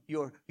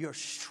your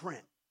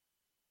strength,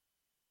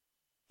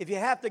 if you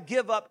have to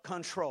give up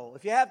control,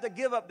 if you have to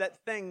give up that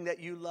thing that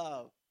you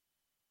love,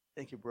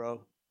 thank you,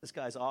 bro. This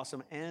guy's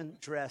awesome and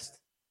dressed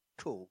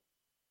cool.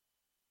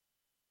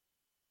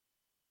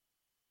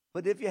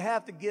 But if you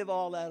have to give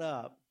all that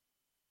up,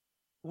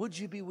 would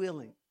you be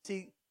willing?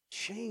 See,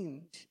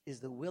 change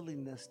is the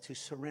willingness to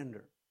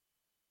surrender.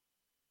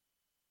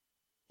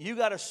 You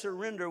got to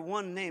surrender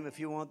one name if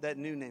you want that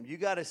new name. You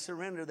got to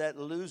surrender that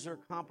loser,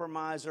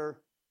 compromiser,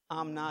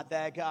 I'm not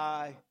that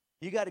guy.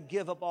 You got to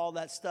give up all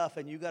that stuff,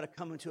 and you got to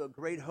come into a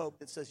great hope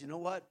that says, you know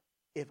what?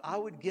 if I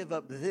would give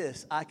up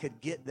this, I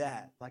could get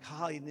that, like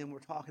Holly and them were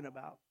talking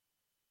about.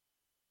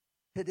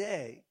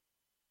 Today,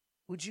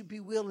 would you be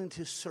willing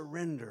to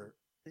surrender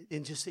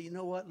and just say, you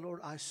know what, Lord,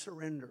 I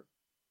surrender?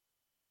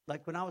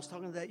 Like when I was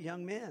talking to that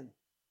young man,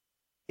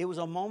 it was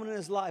a moment in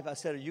his life. I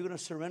said, are you going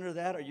to surrender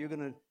that? Or are you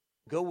going to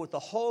go with the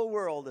whole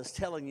world that's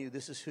telling you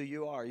this is who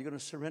you are? Are you going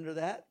to surrender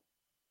that?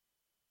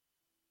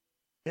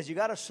 Because you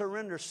got to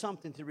surrender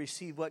something to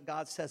receive what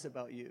God says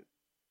about you.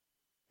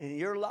 In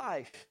your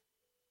life,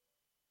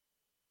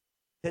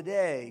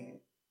 today,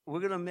 we're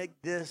going to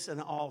make this an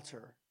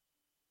altar.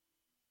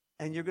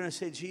 And you're going to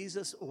say,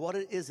 Jesus, what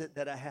is it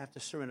that I have to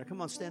surrender?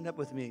 Come on, stand up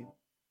with me.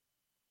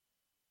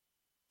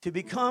 To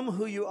become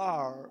who you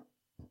are,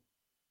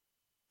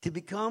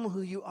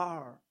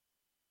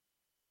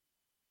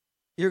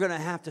 you're going to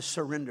have to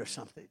surrender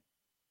something.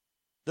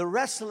 The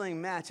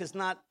wrestling match is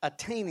not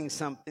attaining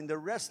something. The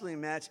wrestling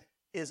match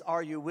is,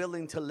 are you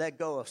willing to let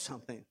go of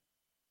something?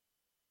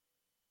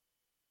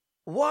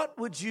 What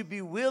would you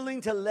be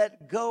willing to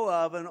let go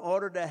of in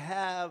order to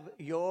have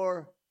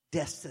your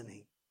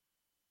destiny?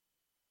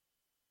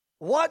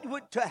 What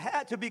would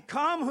to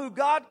become who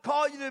God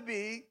called you to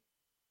be?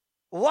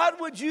 What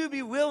would you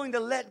be willing to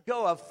let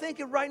go of? Think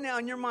it right now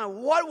in your mind.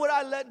 What would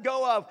I let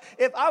go of?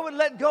 If I would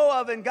let go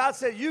of and God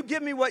said, you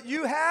give me what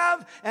you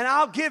have and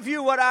I'll give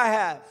you what I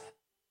have.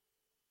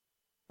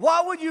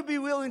 What would you be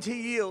willing to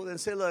yield and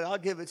say, look, I'll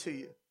give it to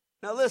you?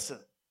 Now listen,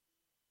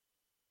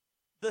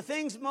 the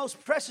things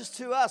most precious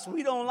to us,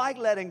 we don't like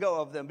letting go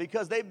of them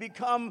because they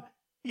become,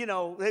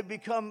 they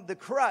become the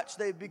crutch.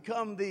 They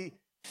become the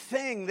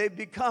thing. They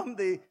become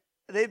the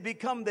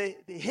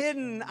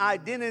hidden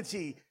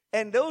identity.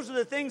 And those are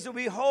the things that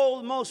we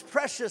hold most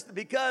precious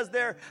because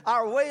they're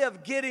our way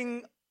of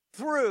getting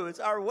through. It's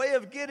our way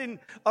of getting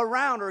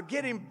around or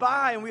getting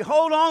by, and we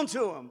hold on to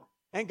them.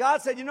 And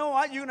God said, you know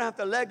what? You're going to have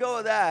to let go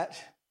of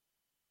that.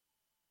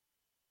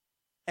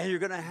 And you're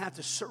going to have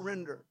to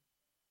surrender.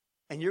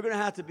 And you're going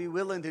to have to be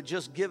willing to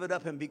just give it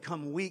up and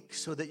become weak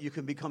so that you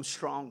can become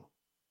strong.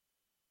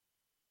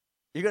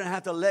 You're going to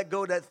have to let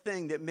go of that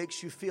thing that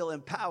makes you feel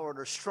empowered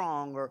or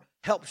strong or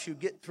helps you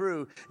get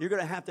through. You're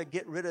going to have to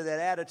get rid of that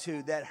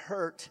attitude, that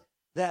hurt,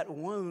 that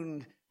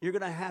wound. You're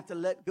going to have to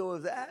let go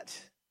of that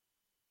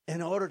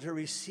in order to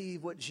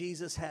receive what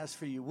Jesus has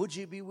for you. Would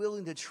you be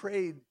willing to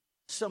trade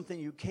something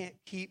you can't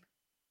keep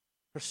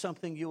for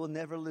something you will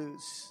never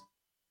lose?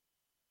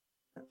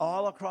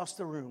 All across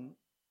the room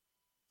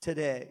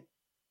today,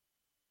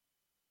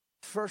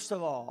 first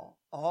of all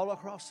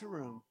across the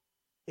room,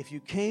 if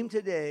you came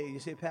today, you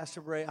say, Pastor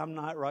Bray, I'm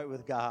not right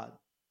with God.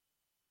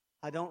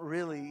 I don't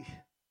really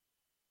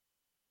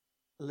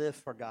live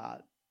for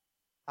God.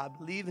 I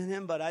believe in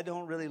him, but I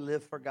don't really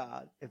live for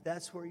God. If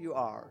that's where you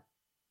are,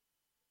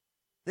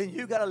 then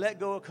you got to let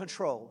go of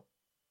control.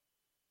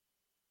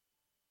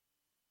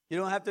 You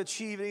don't have to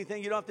achieve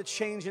anything. You don't have to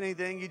change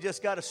anything. You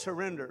just got to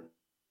surrender.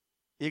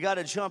 You got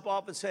to jump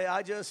off and say,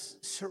 I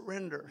just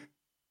surrender.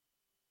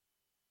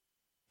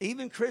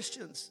 Even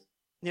Christians.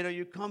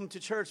 You come to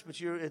church, but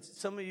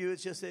some of you,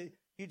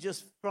 you're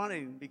just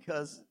fronting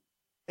because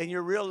in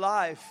your real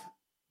life,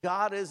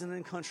 God isn't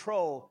in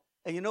control.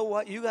 And you know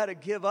what? You got to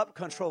give up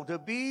control. To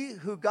be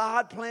who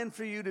God planned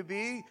for you to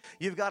be,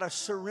 you've got to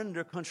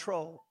surrender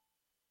control.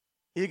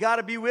 You got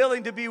to be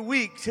willing to be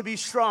weak, to be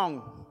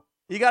strong.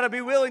 You got to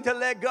be willing to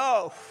let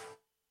go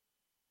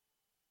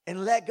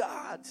and let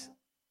God.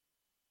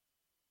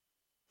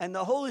 And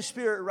the Holy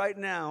Spirit right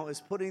now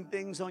is putting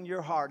things on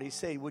your heart. He's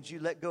saying, would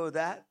you let go of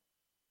that?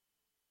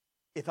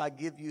 If I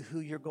give you who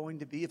you're going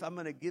to be, if I'm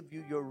going to give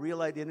you your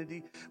real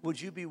identity, would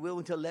you be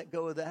willing to let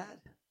go of that?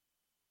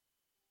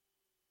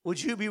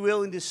 Would you be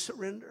willing to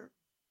surrender?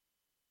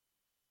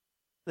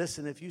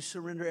 Listen, if you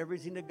surrender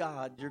everything to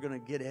God, you're going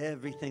to get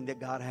everything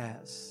that God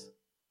has.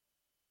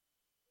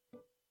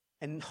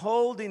 And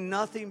holding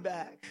nothing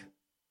back,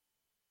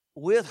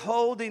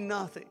 withholding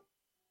nothing.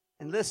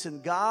 And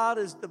listen,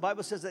 the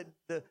Bible says that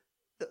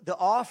the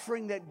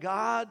offering that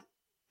God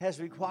has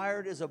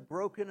required is a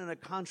broken and a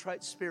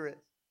contrite spirit.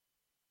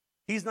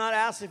 He's not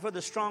asking for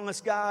the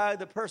strongest guy,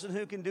 the person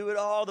who can do it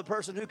all, the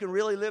person who can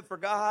really live for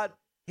God.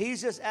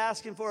 He's just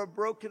asking for a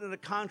broken and a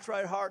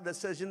contrite heart that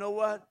says, you know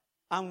what?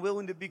 I'm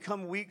willing to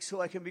become weak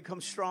so I can become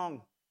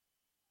strong.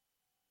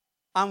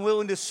 I'm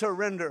willing to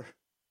surrender.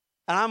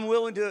 And I'm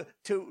willing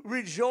to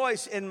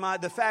rejoice in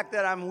the fact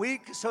that I'm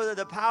weak so that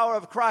the power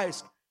of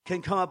Christ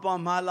can come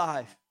upon my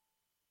life.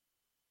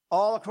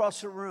 All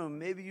across the room,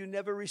 maybe you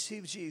never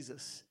received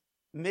Jesus.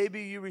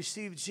 Maybe you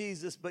received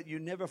Jesus, but you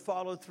never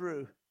followed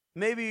through.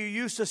 Maybe you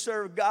used to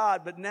serve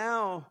God, but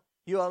now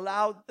you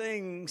allowed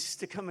things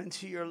to come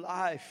into your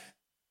life.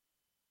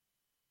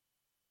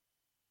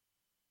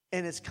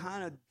 And it's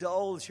kind of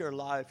dulled your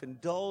life and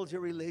dulled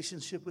your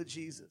relationship with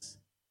Jesus.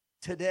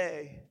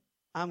 Today,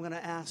 I'm going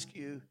to ask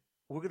you,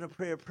 we're going to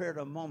pray a prayer in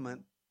a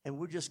moment, and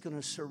we're just going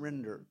to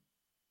surrender.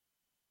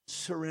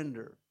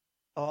 Surrender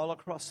all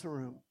across the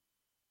room.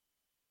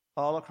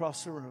 All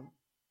across the room.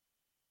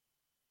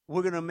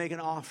 We're going to make an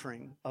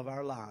offering of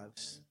our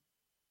lives.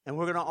 And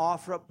we're going to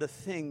offer up the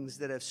things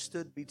that have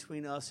stood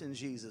between us and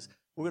Jesus.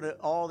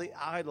 All the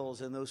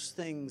idols and those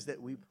things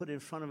that we put in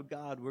front of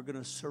God, we're going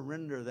to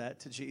surrender that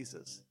to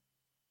Jesus.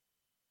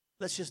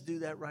 Let's just do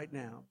that right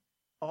now.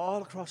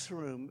 All across the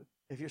room,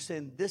 if you're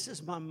saying, this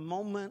is my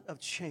moment of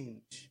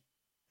change.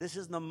 This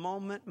is the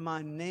moment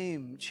my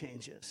name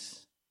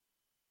changes.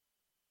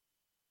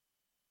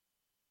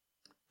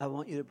 I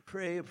want you to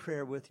pray a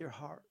prayer with your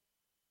heart.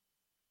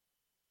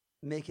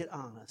 Make it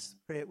honest.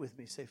 Pray it with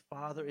me. Say,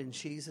 Father, in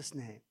Jesus'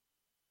 name,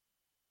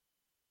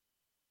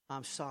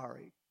 I'm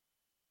sorry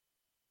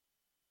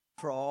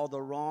for all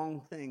the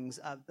wrong things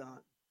I've done,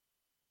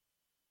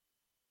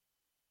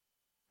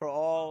 for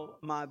all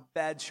my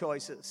bad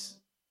choices.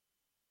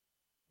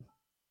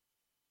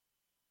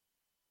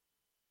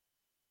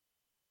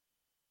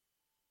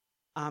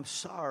 I'm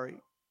sorry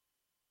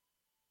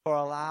for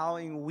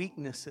allowing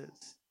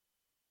weaknesses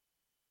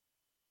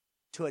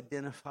to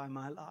identify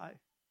my life.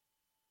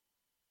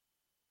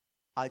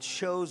 I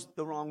chose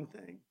the wrong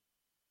thing.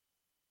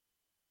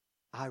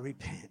 I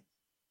repent.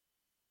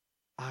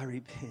 I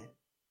repent.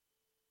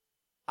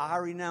 I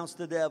renounce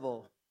the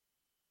devil.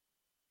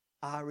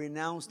 I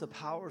renounce the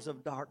powers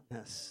of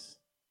darkness.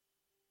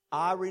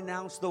 I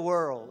renounce the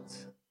world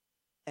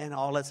and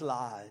all its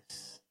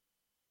lies.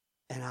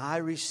 And I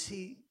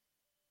receive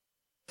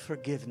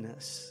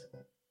forgiveness.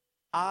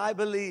 I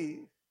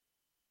believe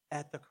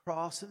at the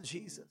cross of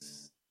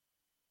Jesus,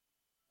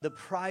 the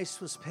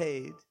price was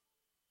paid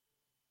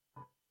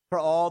for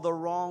all the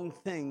wrong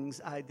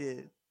things I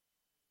did.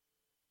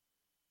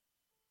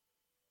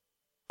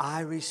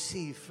 I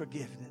receive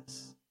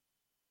forgiveness.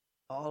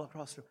 All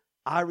across the room.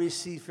 I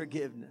receive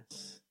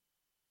forgiveness.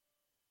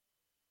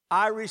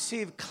 I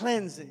receive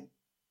cleansing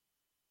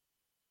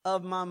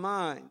of my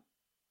mind,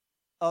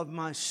 of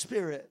my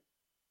spirit,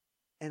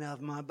 and of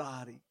my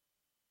body.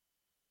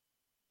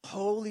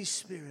 Holy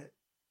Spirit,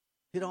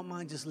 if you don't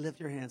mind, just lift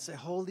your hand. Say,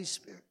 Holy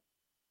Spirit,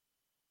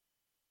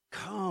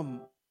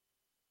 come.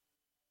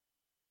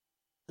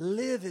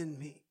 Live in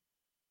me.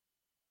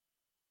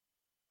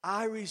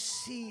 I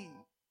receive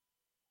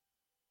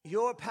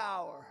your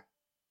power.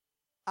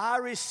 I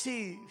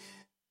receive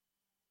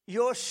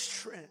your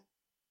strength.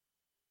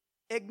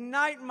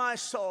 Ignite my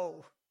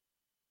soul.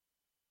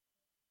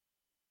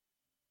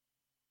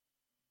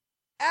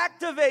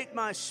 Activate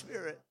my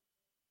spirit.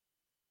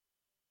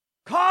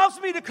 Cause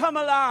me to come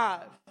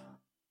alive.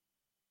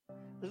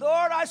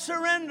 Lord, I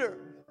surrender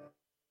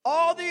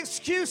all the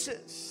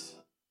excuses,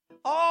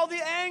 all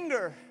the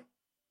anger,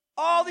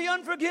 all the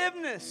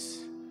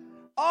unforgiveness,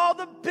 all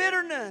the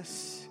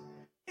bitterness,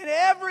 and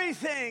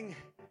everything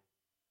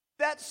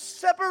that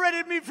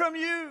separated me from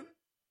you.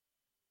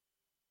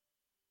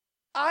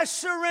 I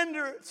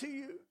surrender it to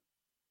you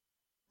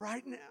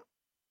right now.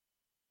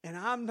 And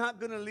I'm not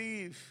going to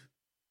leave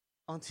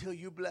until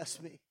you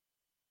bless me.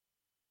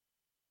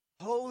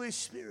 Holy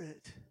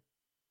Spirit,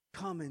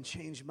 come and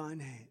change my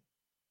name.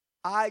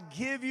 I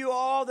give you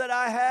all that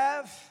I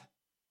have,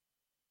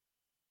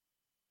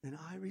 and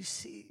I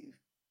receive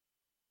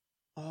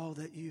all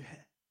that you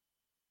have.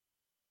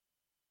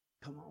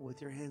 Come on,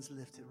 with your hands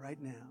lifted right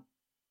now.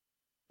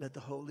 Let the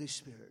Holy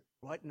Spirit,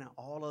 right now,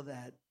 all of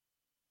that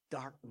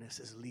darkness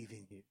is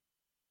leaving you.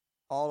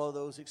 All of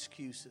those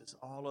excuses,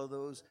 all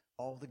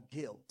the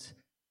guilt,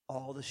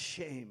 all the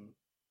shame,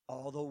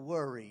 all the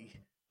worry,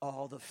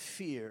 all the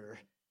fear,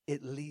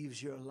 it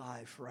leaves your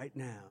life right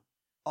now.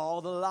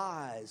 All the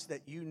lies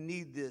that you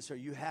need this or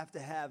you have to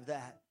have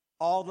that,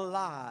 all the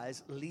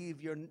lies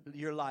leave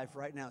your life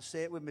right now.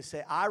 Say it with me.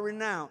 Say, I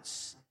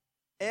renounce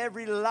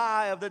every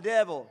lie of the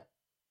devil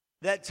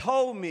that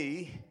told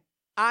me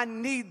I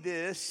need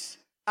this,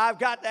 I've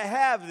got to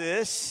have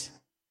this.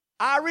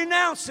 I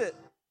renounce it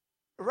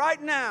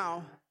right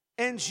now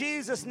in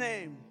Jesus'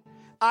 name.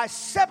 I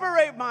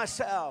separate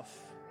myself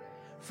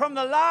from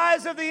the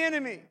lies of the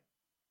enemy,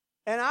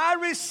 and I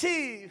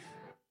receive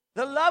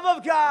the love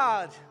of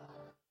God,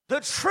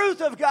 the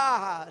truth of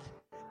God,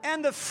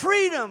 and the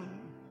freedom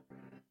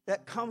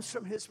that comes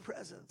from His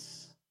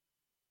presence.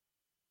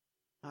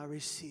 I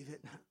receive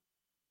it now.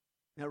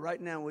 Now,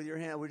 right now, with your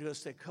hand, we're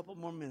just take a couple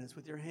more minutes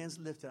with your hands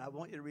lifted. I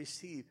want you to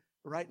receive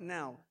right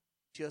now.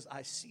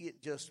 I see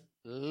it just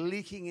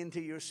leaking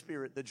into your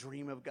spirit, the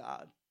dream of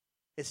God.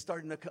 It's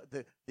starting to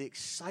the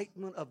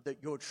excitement of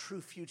your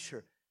true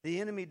future. The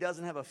enemy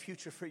doesn't have a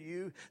future for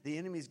you. The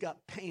enemy's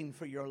got pain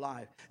for your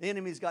life. The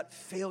enemy's got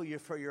failure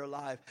for your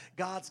life.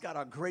 God's got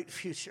a great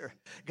future.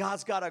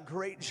 God's got a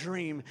great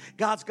dream.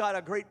 God's got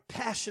a great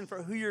passion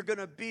for who you're going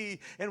to be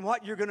and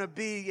what you're going to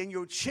be and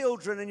your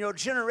children and your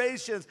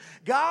generations.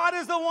 God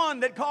is the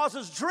one that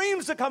causes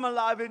dreams to come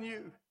alive in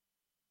you.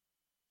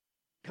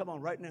 Come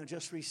on, right now,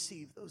 just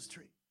receive those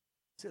dreams.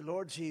 Say,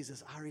 Lord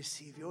Jesus, I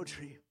receive your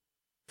dream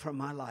from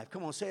my life.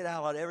 Come on, say it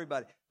out loud,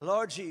 everybody.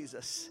 Lord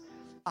Jesus,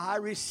 I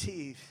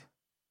receive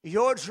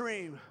your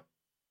dream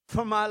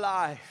for my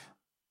life.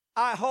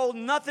 I hold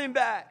nothing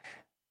back.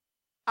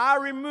 I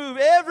remove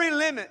every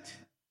limit.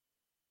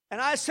 And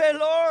I say,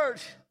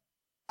 Lord,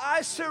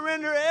 I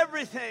surrender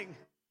everything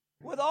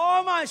with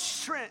all my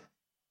strength,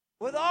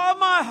 with all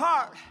my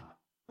heart,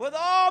 with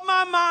all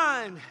my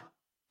mind.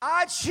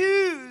 I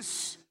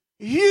choose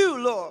you,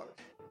 Lord,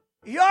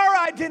 your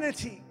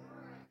identity,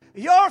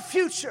 your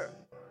future,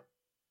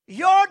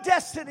 your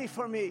destiny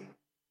for me.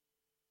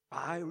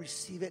 I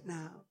receive it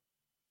now.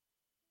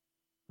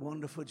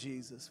 Wonderful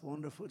Jesus,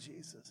 wonderful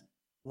Jesus,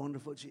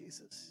 wonderful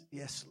Jesus.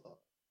 Yes, Lord.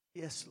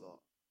 Yes, Lord.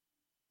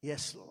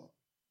 Yes, Lord.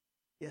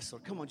 Yes,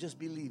 Lord. Come on, just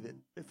believe it.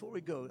 Before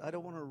we go, I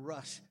don't want to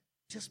rush.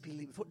 Just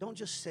believe it. Don't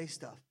just say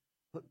stuff,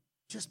 but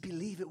just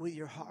believe it with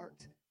your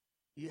heart.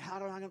 You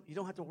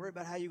don't have to worry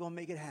about how you're going to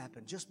make it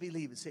happen. Just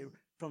believe it. Say,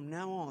 from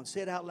now on,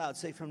 say it out loud.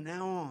 Say, from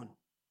now on,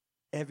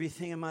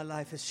 everything in my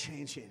life is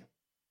changing.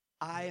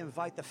 I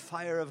invite the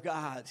fire of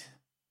God.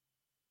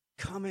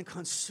 Come and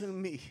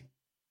consume me.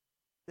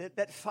 Let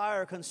that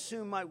fire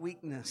consume my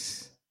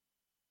weakness.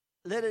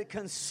 Let it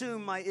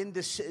consume my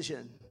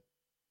indecision.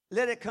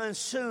 Let it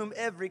consume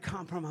every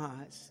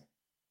compromise.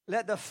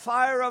 Let the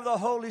fire of the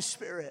Holy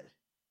Spirit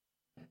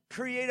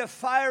create a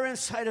fire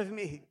inside of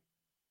me.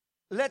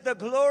 Let the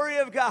glory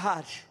of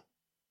God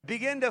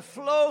begin to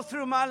flow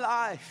through my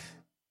life.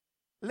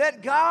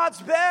 Let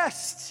God's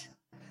best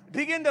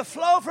begin to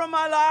flow from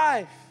my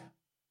life.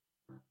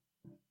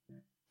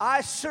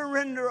 I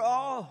surrender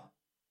all,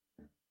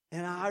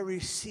 and I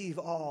receive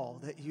all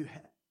that you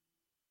have.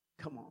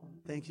 Come on.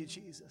 Thank you,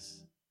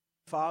 Jesus.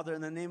 Father,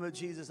 in the name of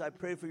Jesus, I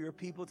pray for your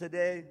people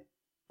today,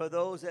 for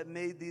those that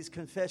made these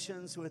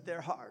confessions with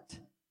their heart.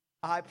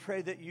 I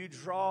pray that you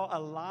draw a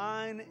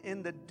line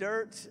in the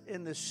dirt,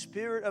 in the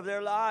spirit of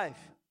their life,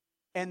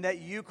 and that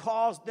you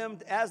cause them,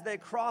 as they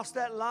cross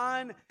that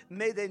line,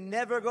 may they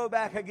never go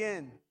back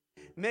again.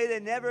 May they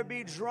never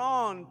be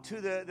drawn to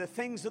the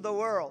things of the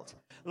world.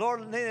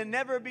 Lord, may they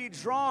never be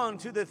drawn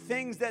to the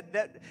things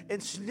that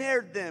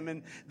ensnared them,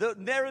 and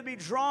never be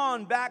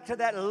drawn back to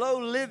that low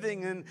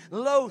living and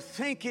low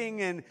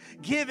thinking and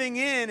giving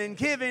in and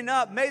giving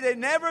up. May they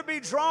never be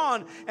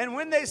drawn. And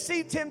when they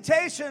see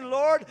temptation,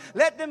 Lord,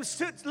 let them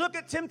look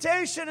at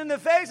temptation in the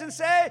face and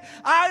say,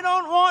 I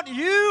don't want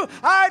you,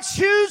 I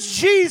choose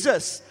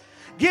Jesus.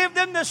 Give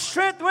them the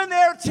strength when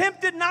they're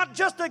tempted not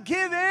just to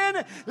give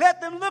in.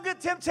 Let them look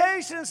at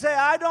temptation and say,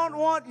 I don't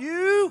want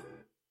you.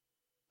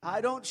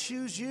 I don't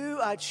choose you.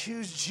 I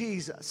choose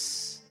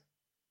Jesus.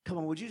 Come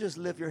on, would you just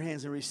lift your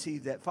hands and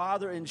receive that?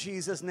 Father, in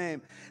Jesus'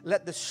 name,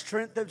 let the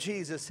strength of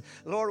Jesus,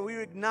 Lord, we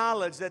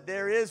acknowledge that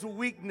there is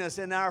weakness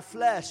in our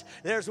flesh.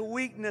 There's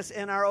weakness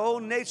in our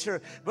own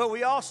nature. But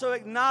we also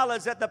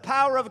acknowledge that the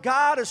power of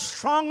God is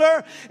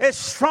stronger. It's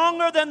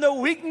stronger than the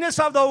weakness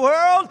of the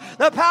world.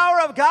 The power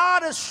of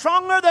God is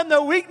stronger than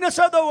the weakness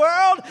of the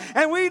world.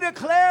 And we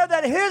declare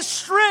that His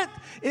strength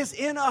is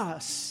in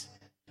us.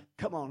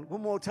 Come on,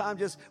 one more time,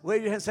 just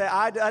wave your hand and say,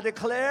 I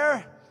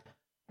declare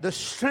the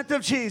strength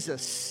of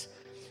Jesus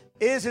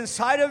is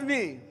inside of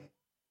me.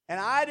 And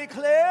I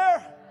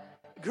declare,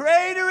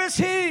 greater is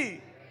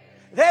He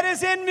that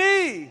is in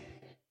me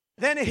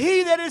than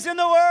he that is in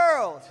the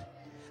world.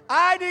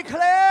 I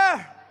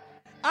declare,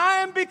 I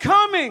am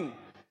becoming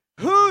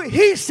who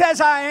He says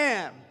I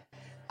am.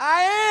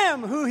 I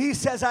am who He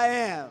says I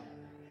am.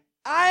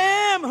 I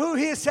am who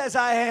He says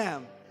I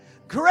am.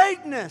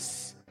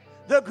 Greatness,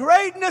 the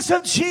greatness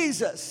of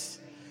Jesus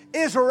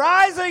is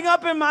rising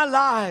up in my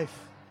life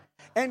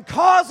and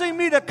causing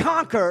me to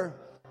conquer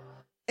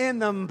in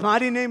the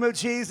mighty name of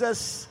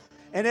Jesus.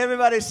 And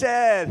everybody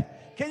said,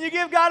 can you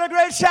give God a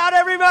great shout,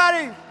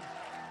 everybody?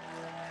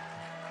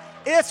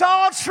 It's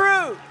all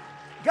true.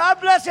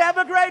 God bless you. Have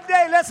a great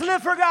day. Let's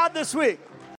live for God this week.